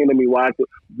explain to me why are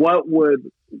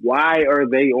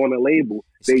they on a label?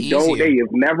 It's They easier.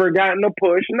 have never gotten a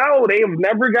push. No, they have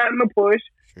never gotten a push.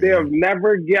 True. They have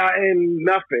never gotten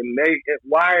nothing.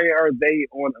 Why are they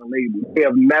on a label? They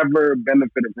have never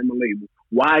benefited from a label.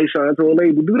 Why sign to a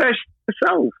label? Do that shit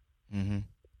yourself. Mm-hmm.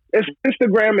 It's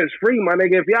Instagram is free, my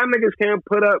nigga. If y'all niggas can't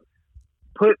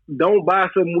don't buy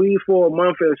some weed for a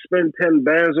month and spend 10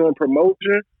 bands on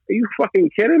promotion, are you fucking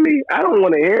kidding me? I don't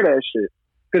want to hear that shit.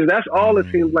 Because that's all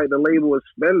it seems like the label is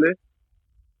spending.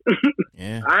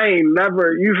 Yeah. I ain't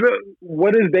never,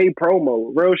 what is they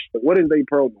promo? Real shit, what is they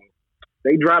promo?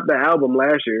 They dropped the album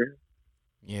last year.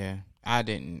 Yeah. I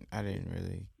didn't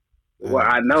really. Well,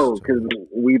 I know, because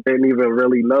we didn't even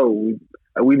really know.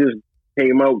 We just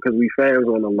came out because we fans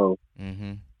on the low.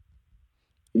 Mm-hmm.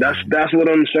 That's what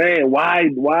I'm saying. Why?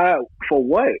 For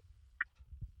what?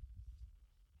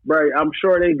 Right, I'm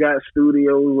sure they got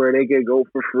studios where they can go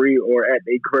for free or at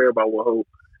their crib. I will hope.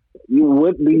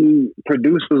 The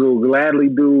producers will gladly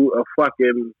do a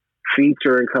fucking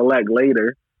feature and collect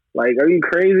later. Like, are you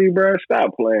crazy, bro?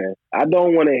 Stop playing. I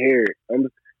don't want to hear it. I'm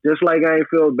just like I ain't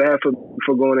feel bad for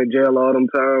going to jail all them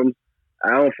times.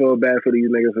 I don't feel bad for these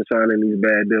niggas for signing these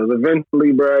bad deals.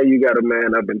 Eventually, bro, you got to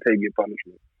man up and take your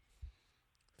punishment.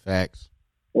 Facts.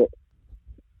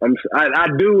 I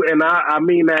do, and I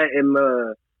mean that in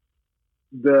the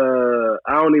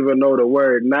I don't even know the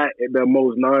word, not the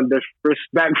most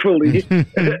non-disrespectfully.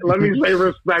 Let me say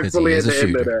respectfully at the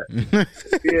end of that.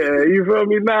 Yeah, you feel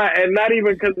me? Not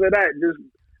even because of that. Just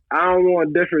I don't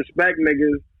want to disrespect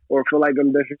niggas or feel like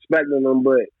I'm disrespecting them,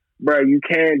 but bro, you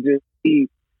can't just keep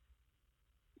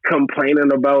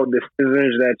complaining about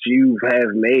decisions that you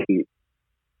have made.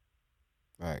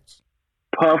 Facts.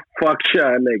 Puff fuck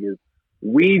y'all niggas.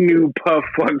 We knew Puff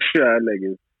fuck y'all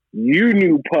niggas. You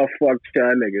knew Puff fuck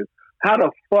y'all niggas. How the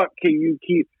fuck can you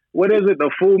keep? What is it? The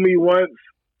fool me once,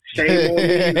 shame on me. Fool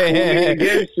me again.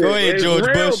 Shit. Go ahead, it's George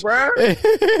real, Bush. Bro.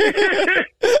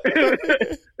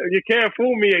 You can't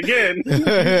fool me again. You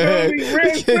feel me?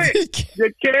 Real quick.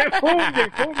 You can't fool me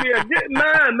again.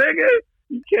 Nah, nigga.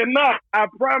 You cannot. I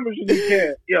promise you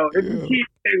can't. Yo, if you keep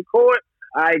in court,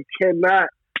 I cannot.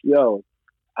 Yo,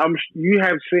 you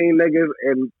have seen niggas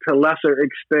and to lesser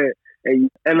extent.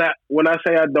 And when I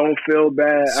say I don't feel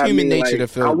bad, It's I human mean, nature like, to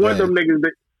feel I want bad. them niggas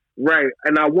to, right,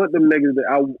 and I want them niggas that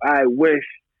I wish,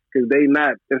 because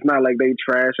it's not like they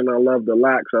trash, and I love the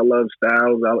Locks, I love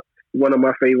Styles, one of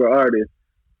my favorite artists.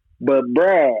 But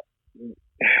bruh,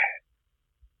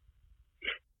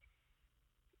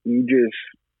 you just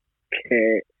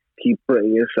can't keep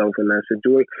putting yourself in that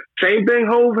situation. Same thing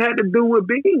Hov had to do with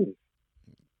Beans.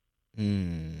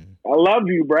 I love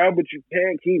you, bro, but you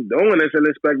can't keep doing this and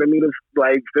expecting me to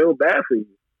like feel bad for you.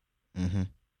 Mm-hmm.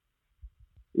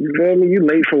 You feel me? You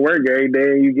late for work every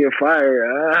day and you get fired.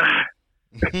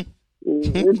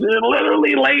 It's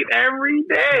literally late every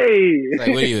day.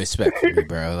 Like, what do you expect from me,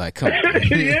 bro? Like, come on.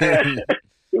 Yeah.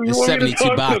 You There's want me to 72 talk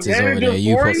to boxes over manager there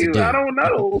you for supposed to you? do. I don't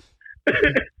know.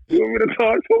 You want me to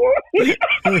talk to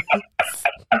him?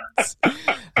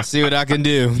 I see what I can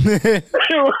do.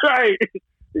 Right.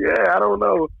 Yeah, I don't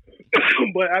know.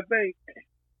 But I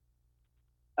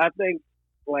think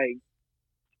like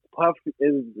Puff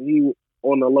he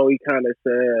on the low, he kind of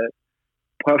said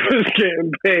Puff is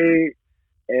getting paid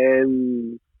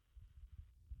and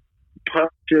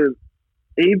Puff should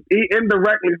he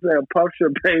indirectly said Puff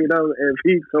should pay them if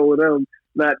he told them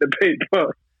not to pay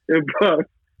Puff, and Puff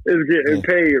is getting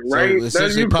paid, right? So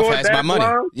essentially, Puff has my money.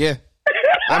 Line? Yeah.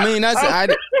 I mean, that's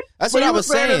what I was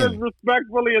saying. As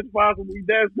respectfully as possible, we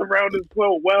danced around it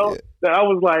so well that I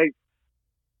was like,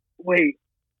 "Wait,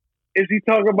 is he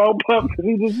talking about Puff? Because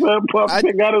he just said Puff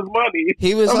got his money."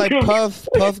 He was like, Puff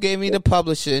gave me the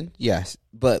publishing, yes,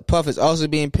 but Puff is also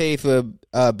being paid for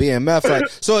BMF. Like,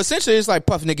 so essentially, it's like,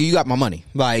 Puff, nigga, you got my money.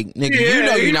 Like, nigga, you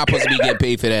know you're not supposed to be getting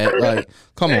paid for that. Like,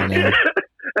 come on, man.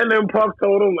 And then Puff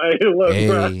told him, "Hey, look, hey,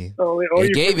 bro,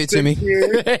 he gave it to me." Hey.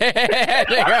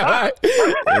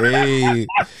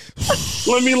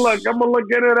 Let me look. I'm gonna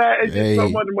look into that. It's just so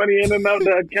much money in and out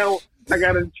the account. I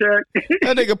got a check.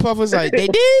 That nigga Puff was like, they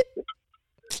did?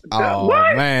 Oh,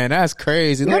 What? man, that's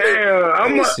crazy. Yeah,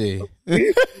 Let me see.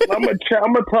 I'm gonna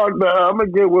talk to. I'm gonna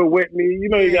get with Whitney. You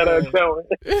know you got an accountant.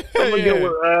 I'm gonna get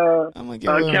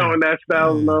with accountant that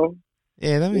styles though.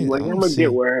 Yeah, let me. I'm gonna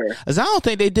get with her. 'Cause I don't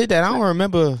think they did that. I don't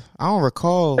remember. I don't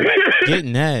recall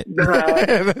getting that.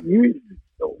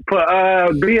 For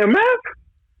BMF.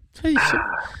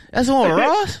 That's on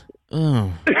Ross. I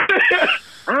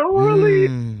don't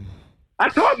really. I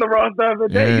talked to Ross the other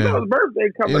day. You know his birthday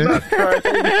coming up.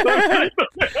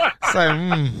 It's like,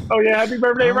 oh yeah, happy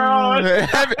birthday, Ross!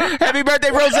 Happy birthday,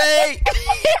 Rose!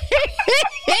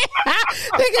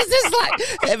 Niggas just like,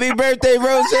 happy birthday,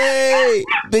 Rose,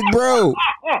 big bro.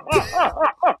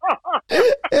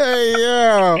 Hey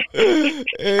yo,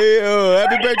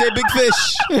 happy birthday, big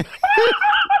fish.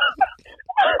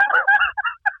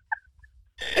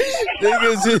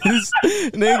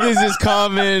 Niggas is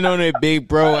commenting on it, big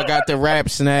bro. I got the rap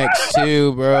snacks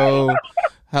too, bro.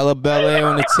 Hella Bel-Air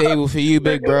on the table for you,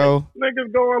 big bro.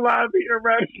 Niggas going live eating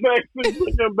rap snacks and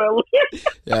drinking Bel-Air.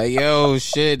 Yeah, yo,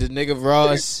 shit, the nigga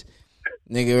Ross,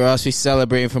 we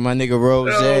celebrating for my nigga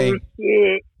Rose. Oh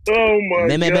shit! Oh my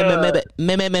god!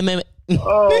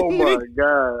 Oh my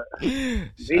god!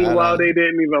 Meanwhile, they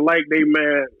didn't even like they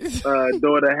man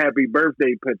daughter happy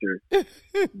birthday picture.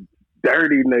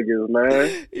 Dirty niggas, man.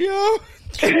 Yo.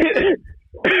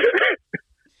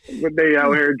 But they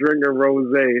out here drinking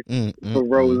rosé for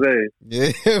rosé.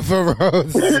 Yeah, for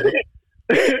rose.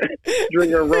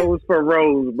 Drinking rose for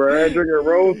rose, bruh. Drinking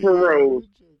rose for rose.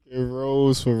 Drinking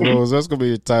rose for rose. That's gonna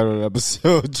be the title of the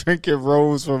episode. Drinking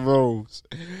rose for rose.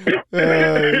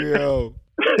 Yo.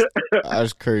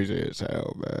 That's crazy as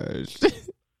hell, man.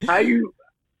 I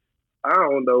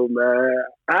don't know, man.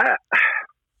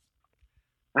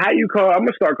 How you call? I'm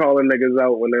gonna start calling niggas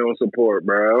out when they don't support,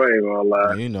 bro. I ain't gonna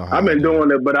lie. You know how I've been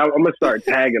doing it, but I'm gonna start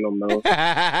tagging them though.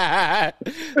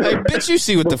 Like, bitch, you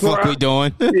see what the fuck we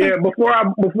doing? Yeah, before I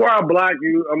block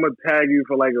you, I'm gonna tag you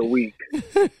for like a week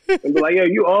and be like, "Yo,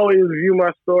 you always view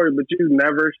my story, but you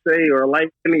never say or like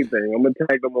anything." I'm gonna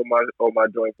tag them on my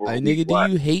joint for a like, week. nigga,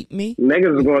 do you hate me?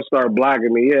 Niggas is gonna start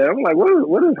blocking me. Yeah, I'm like,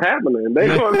 what is happening? They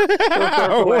gonna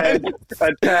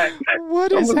start attack.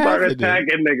 What is I'm gonna start happening?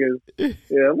 attacking niggas.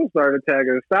 Yeah, I'm gonna start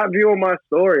attacking. Stop viewing my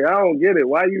story. I don't get it.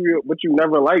 Why but you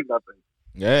never like nothing?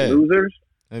 Yeah, losers.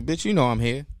 Hey, bitch, you know I'm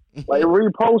here. Like,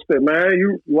 repost it, man.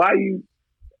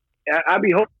 I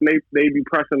be hoping they be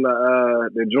pressing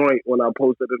the joint when I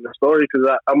post it in the story because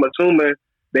I'm assuming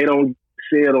they don't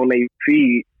see it on their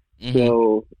feed. Mm-hmm.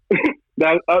 So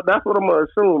that's what I'm gonna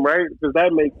assume, right? Because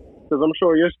I'm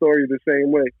sure your story is the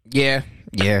same way.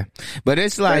 Yeah, but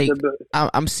it's like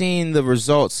I'm seeing the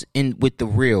results with the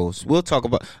reels. We'll talk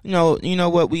about you know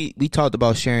what we talked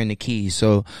about sharing the keys.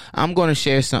 So I'm going to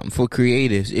share something for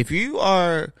creatives. If you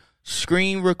are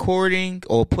screen recording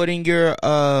or putting your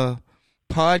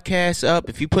podcast up,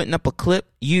 if you're putting up a clip,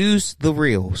 use the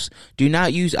reels. Do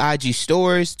not use IG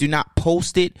stories. Do not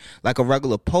post it like a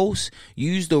regular post.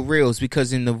 Use the reels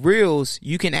because in the reels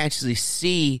you can actually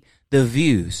see the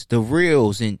views, the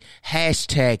reels, and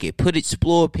hashtag it, put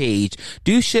explore page,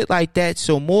 do shit like that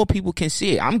so more people can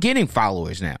see it. I'm getting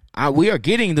followers now. We are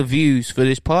getting the views for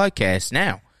this podcast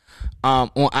now on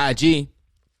IG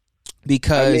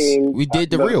because we did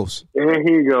the reels. Here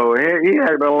he go. He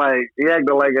acting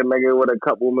like a nigga with a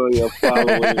couple million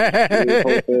followers.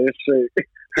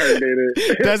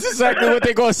 That's exactly what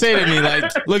they gonna say to me. Like,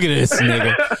 look at this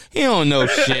nigga. He don't know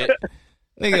shit.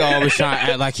 Nigga always trying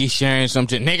to act like he's sharing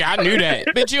something. Nigga, I knew that.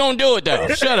 Bitch, you don't do it, though.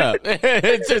 Shut up.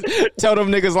 Just tell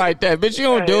them niggas like that. Bitch, you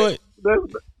don't do it. This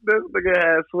nigga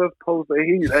had Swift posted.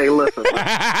 Hey, listen.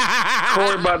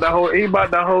 Corey about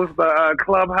to host the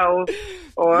Clubhouse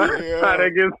on how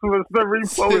to get Swift to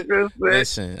repost this.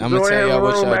 Listen, I'm going to tell y'all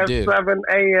what y'all do. At 7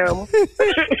 a.m.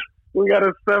 We got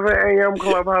a 7 a.m.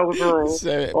 Clubhouse room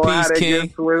on how to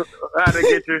get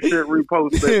your shit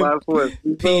reposted by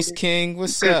Swift. Peace King,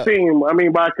 what's up?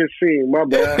 By Kasim, my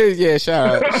bad. Yeah,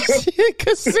 shout out.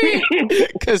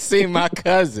 Kasim, my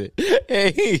cousin.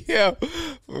 Hey, yo,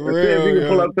 for real. You can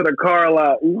pull up to the car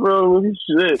lot. You feel me?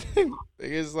 Shit.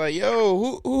 It's like,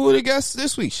 yo, who the guests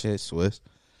this week? Shit, Swiss.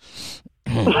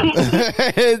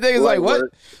 Niggas like,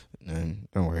 what?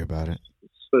 Don't worry about it.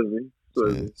 Some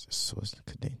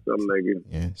nigga.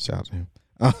 Yeah, shout out to him.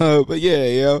 But yeah,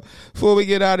 yo, before we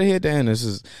get out of here, Dan,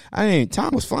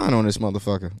 time was flying on this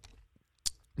motherfucker.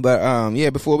 But yeah,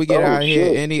 before we get out of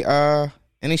here,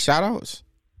 any shout outs?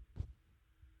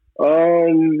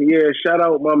 Yeah, shout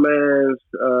out my man's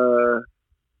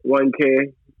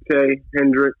 1K K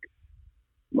Hendrick,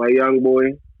 my young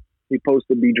boy. He supposed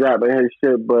to be dropping his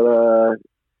shit, but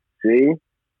see,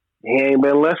 he ain't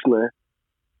been listening.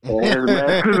 And his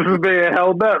masters is being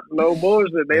held up. No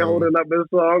bullshit. They holding up his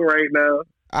song right now.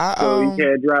 So he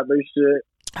can't drop this shit.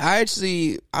 I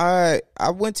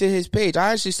went to his page.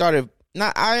 I actually started,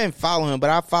 I didn't follow him, but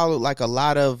I followed like a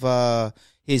lot of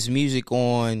his music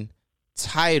on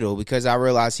Tidal because I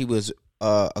realized he was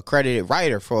a credited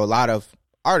writer for a lot of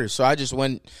artists. So I just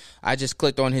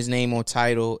clicked on his name on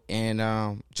Tidal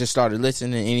and just started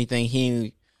listening to anything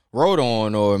he wrote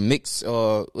on or mixed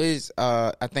or is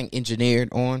I think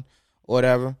engineered on or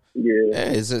whatever.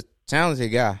 Yeah, he's a talented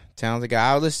guy.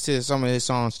 I'll listen to some of his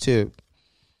songs too.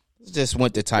 Just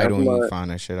went to Tidal and you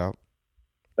find that shit out.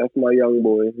 That's my young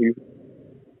boy. He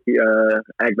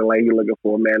acting like he looking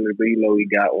for a manager, but he know he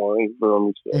got one. You feel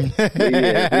me? So,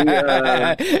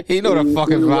 yeah, he know the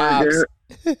fucking vibes.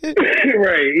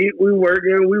 Right. We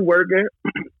working.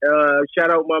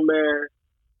 Shout out my man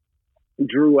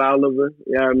Drew Oliver.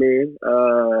 You know what I mean?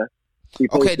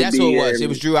 Okay, that's who it was. It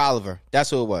was Drew Oliver.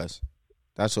 That's who it was.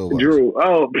 Drew.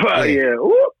 Oh, yeah.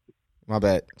 Whoop. My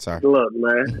bad. Sorry. Look,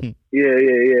 man.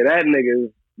 Yeah. That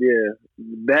nigga's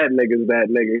that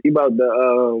nigga. He about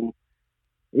to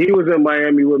he was in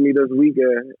Miami with me this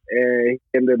weekend, and he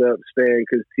ended up staying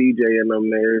because TJ and them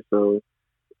there. So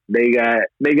they got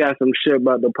some shit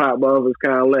about to pop off. It's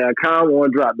kind of late. I kind of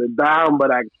want to drop the dime,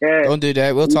 but I can't. Don't do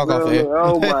that. We'll talk off air.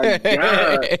 Oh my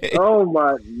god! Oh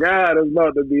my god! It's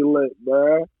about to be lit,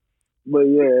 man. But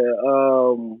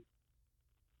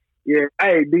yeah.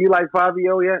 Hey, do you like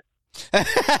Fabio yet? Hey,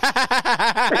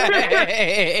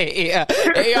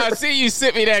 I see you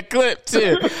sent me that clip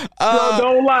too. No,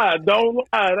 don't lie.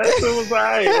 That shit was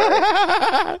alright.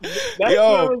 That shit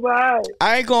was alright.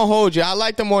 I ain't gonna hold you. I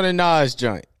like them on the Nas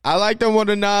joint. That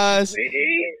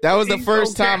was the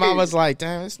first time I was like,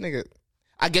 damn, this nigga.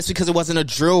 I guess because it wasn't a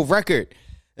drill record.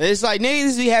 It's like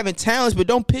niggas be having talents, but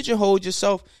don't pigeonhole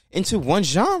yourself into one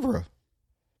genre.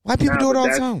 Why people do it all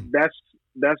the time?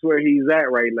 That's where he's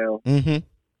at right now. Mm-hmm.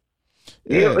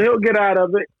 Yeah. He'll get out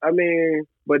of it. I mean,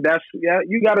 but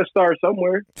you got to start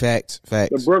somewhere. Facts.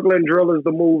 The Brooklyn drill is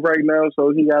the move right now,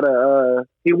 so he got to.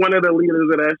 He one of the leaders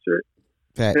of that shit.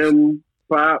 Facts. Him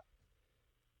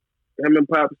and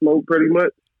Pop Smoke, pretty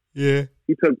much. Yeah.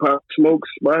 He took Pop Smoke's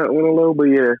spot on a little, but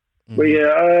yeah. Mm-hmm. But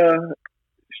yeah,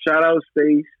 shout out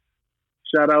Stace,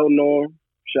 shout out Norm,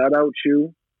 shout out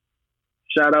Chew,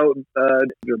 shout out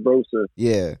Jabrosa.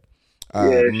 Yeah.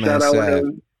 Shout out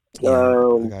him.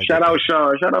 Shout out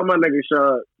Sean. Shout out my nigga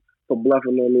Sean for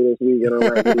bluffing on me this week.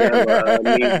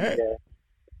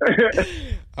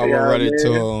 I'm gonna run it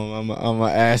to him. I'm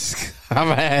gonna ask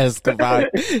about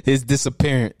his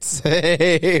disappearance.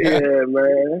 Yeah,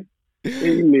 man.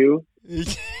 He knew.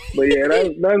 But yeah, that's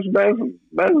it, man.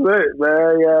 Yeah,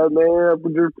 man. I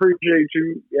just appreciate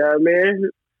you. Yeah, man.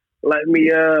 Let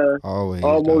me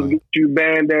almost get you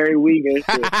banned every week and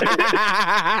shit.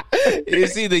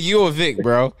 It's either you or Vic,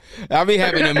 bro. I'll be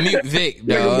having to mute Vic,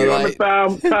 bro. On the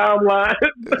timeline,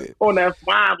 on that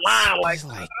fine line, like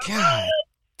God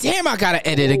damn, I gotta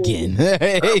edit again.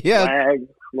 Yeah.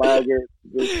 Flagger.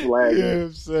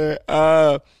 Shout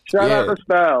out to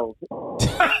Styles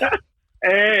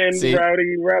and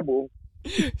Rowdy Rebel.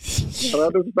 Shout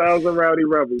out to Styles and Rowdy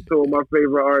Rebel, two of my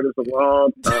favorite artists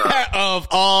of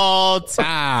all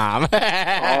time.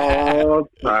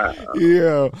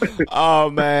 Yeah. Oh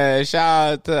man.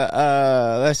 Shout out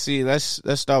to let's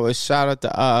start with shout out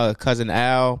to cousin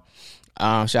Al.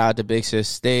 Shout out to Big Sis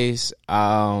Stace.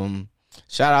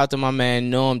 Shout out to my man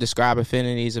Norm. Describe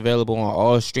Infinity is available on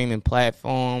all streaming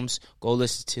platforms. Go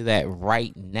listen to that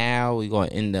right now. We're going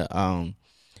in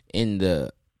the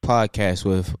podcast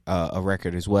with a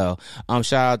record as well.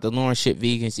 Shout out to Lauren Shit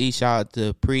Vegans. Shout out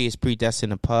to Pre is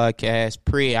Predestined podcast.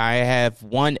 Pre, I have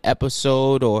one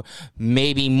episode or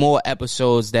maybe more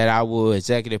episodes that I will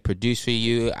executive produce for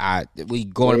you. We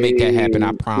going to make that happen.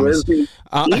 I promise.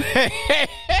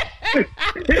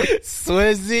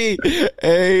 Swizzy.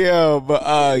 Hey yo,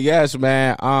 but yes,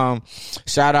 man.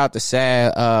 Shout out to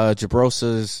Sad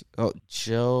Jabrosa's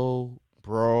Joe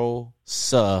Bro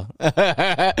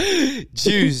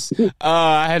Juice.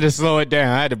 I had to slow it down.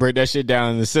 I had to break that shit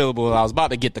down in the syllable. I was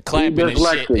about to get the clapping and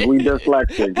shit. We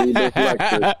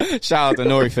dyslexic. Shout out to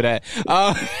Nori for that.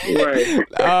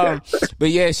 But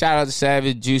yeah, shout out to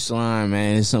Savage Juice Line,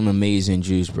 man. It's some amazing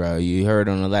juice, bro. You heard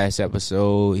on the last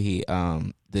episode, he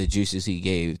the juices he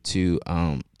gave to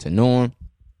Norm.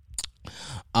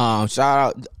 Shout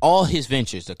out all his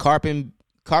ventures, the carpet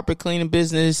cleaning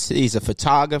business. He's a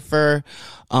photographer.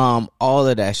 All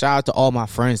of that. Shout out to all my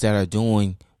friends that are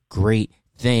doing great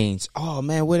things. Oh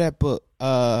man, where that book?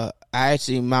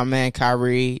 my man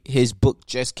Kyrie, his book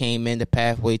just came in, The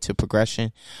Pathway to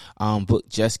Progression. Book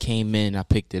just came in. I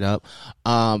picked it up.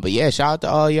 But yeah, shout out to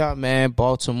all y'all, man.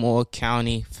 Baltimore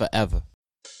County forever.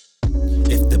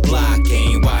 If the block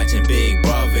ain't watching Big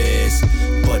Brothers,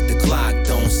 but the clock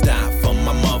don't stop for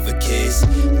my mother kids.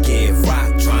 Get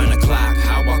rock, trying to clock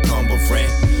how I come with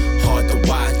rent. Hard to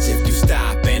watch if you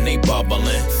stop and they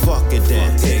bubbling. Fuck it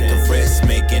then, take a risk,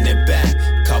 making it back.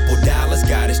 Couple dollars,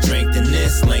 gotta strengthen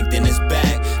this, lengthen his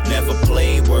back. Never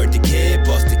played, word to kid,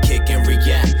 bust a kick and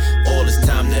react. All this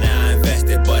time that I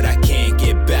invested, but I can't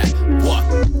get back. What?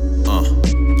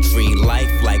 Treat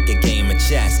life like a game of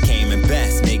chess. Came in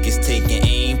best, niggas taking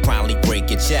aim, probably break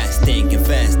your chest. Thinking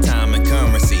fast, time and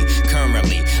currency.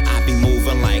 Currently, I be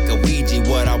moving like a Ouija.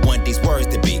 What I want these words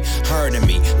to be heard of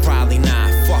me. Probably not,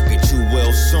 fuck it, you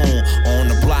will soon. On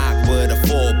the block with a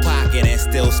full pocket and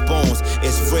still spoons.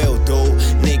 It's real, dude.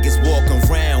 Niggas walking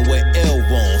around with ill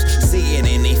wounds. See it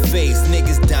in their face,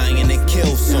 niggas dying to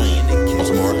kill soon.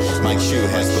 Baltimore, Mike Shue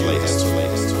has the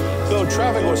latest. Though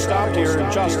traffic was stopped here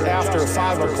just after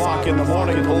 5 o'clock in the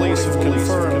morning, police have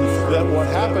confirmed that what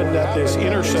happened at this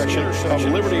intersection of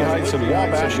Liberty Heights and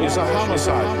Wabash is a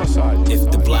homicide.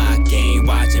 If the block ain't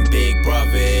watching Big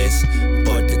Brothers,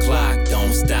 but the clock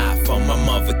don't stop for my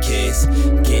mother kids.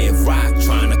 Get rock,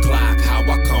 trying to clock how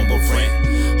I come with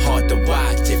rent. Hard to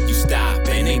watch if you stop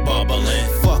and they bubbling.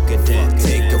 Fuck it then,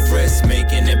 take a risk,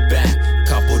 making it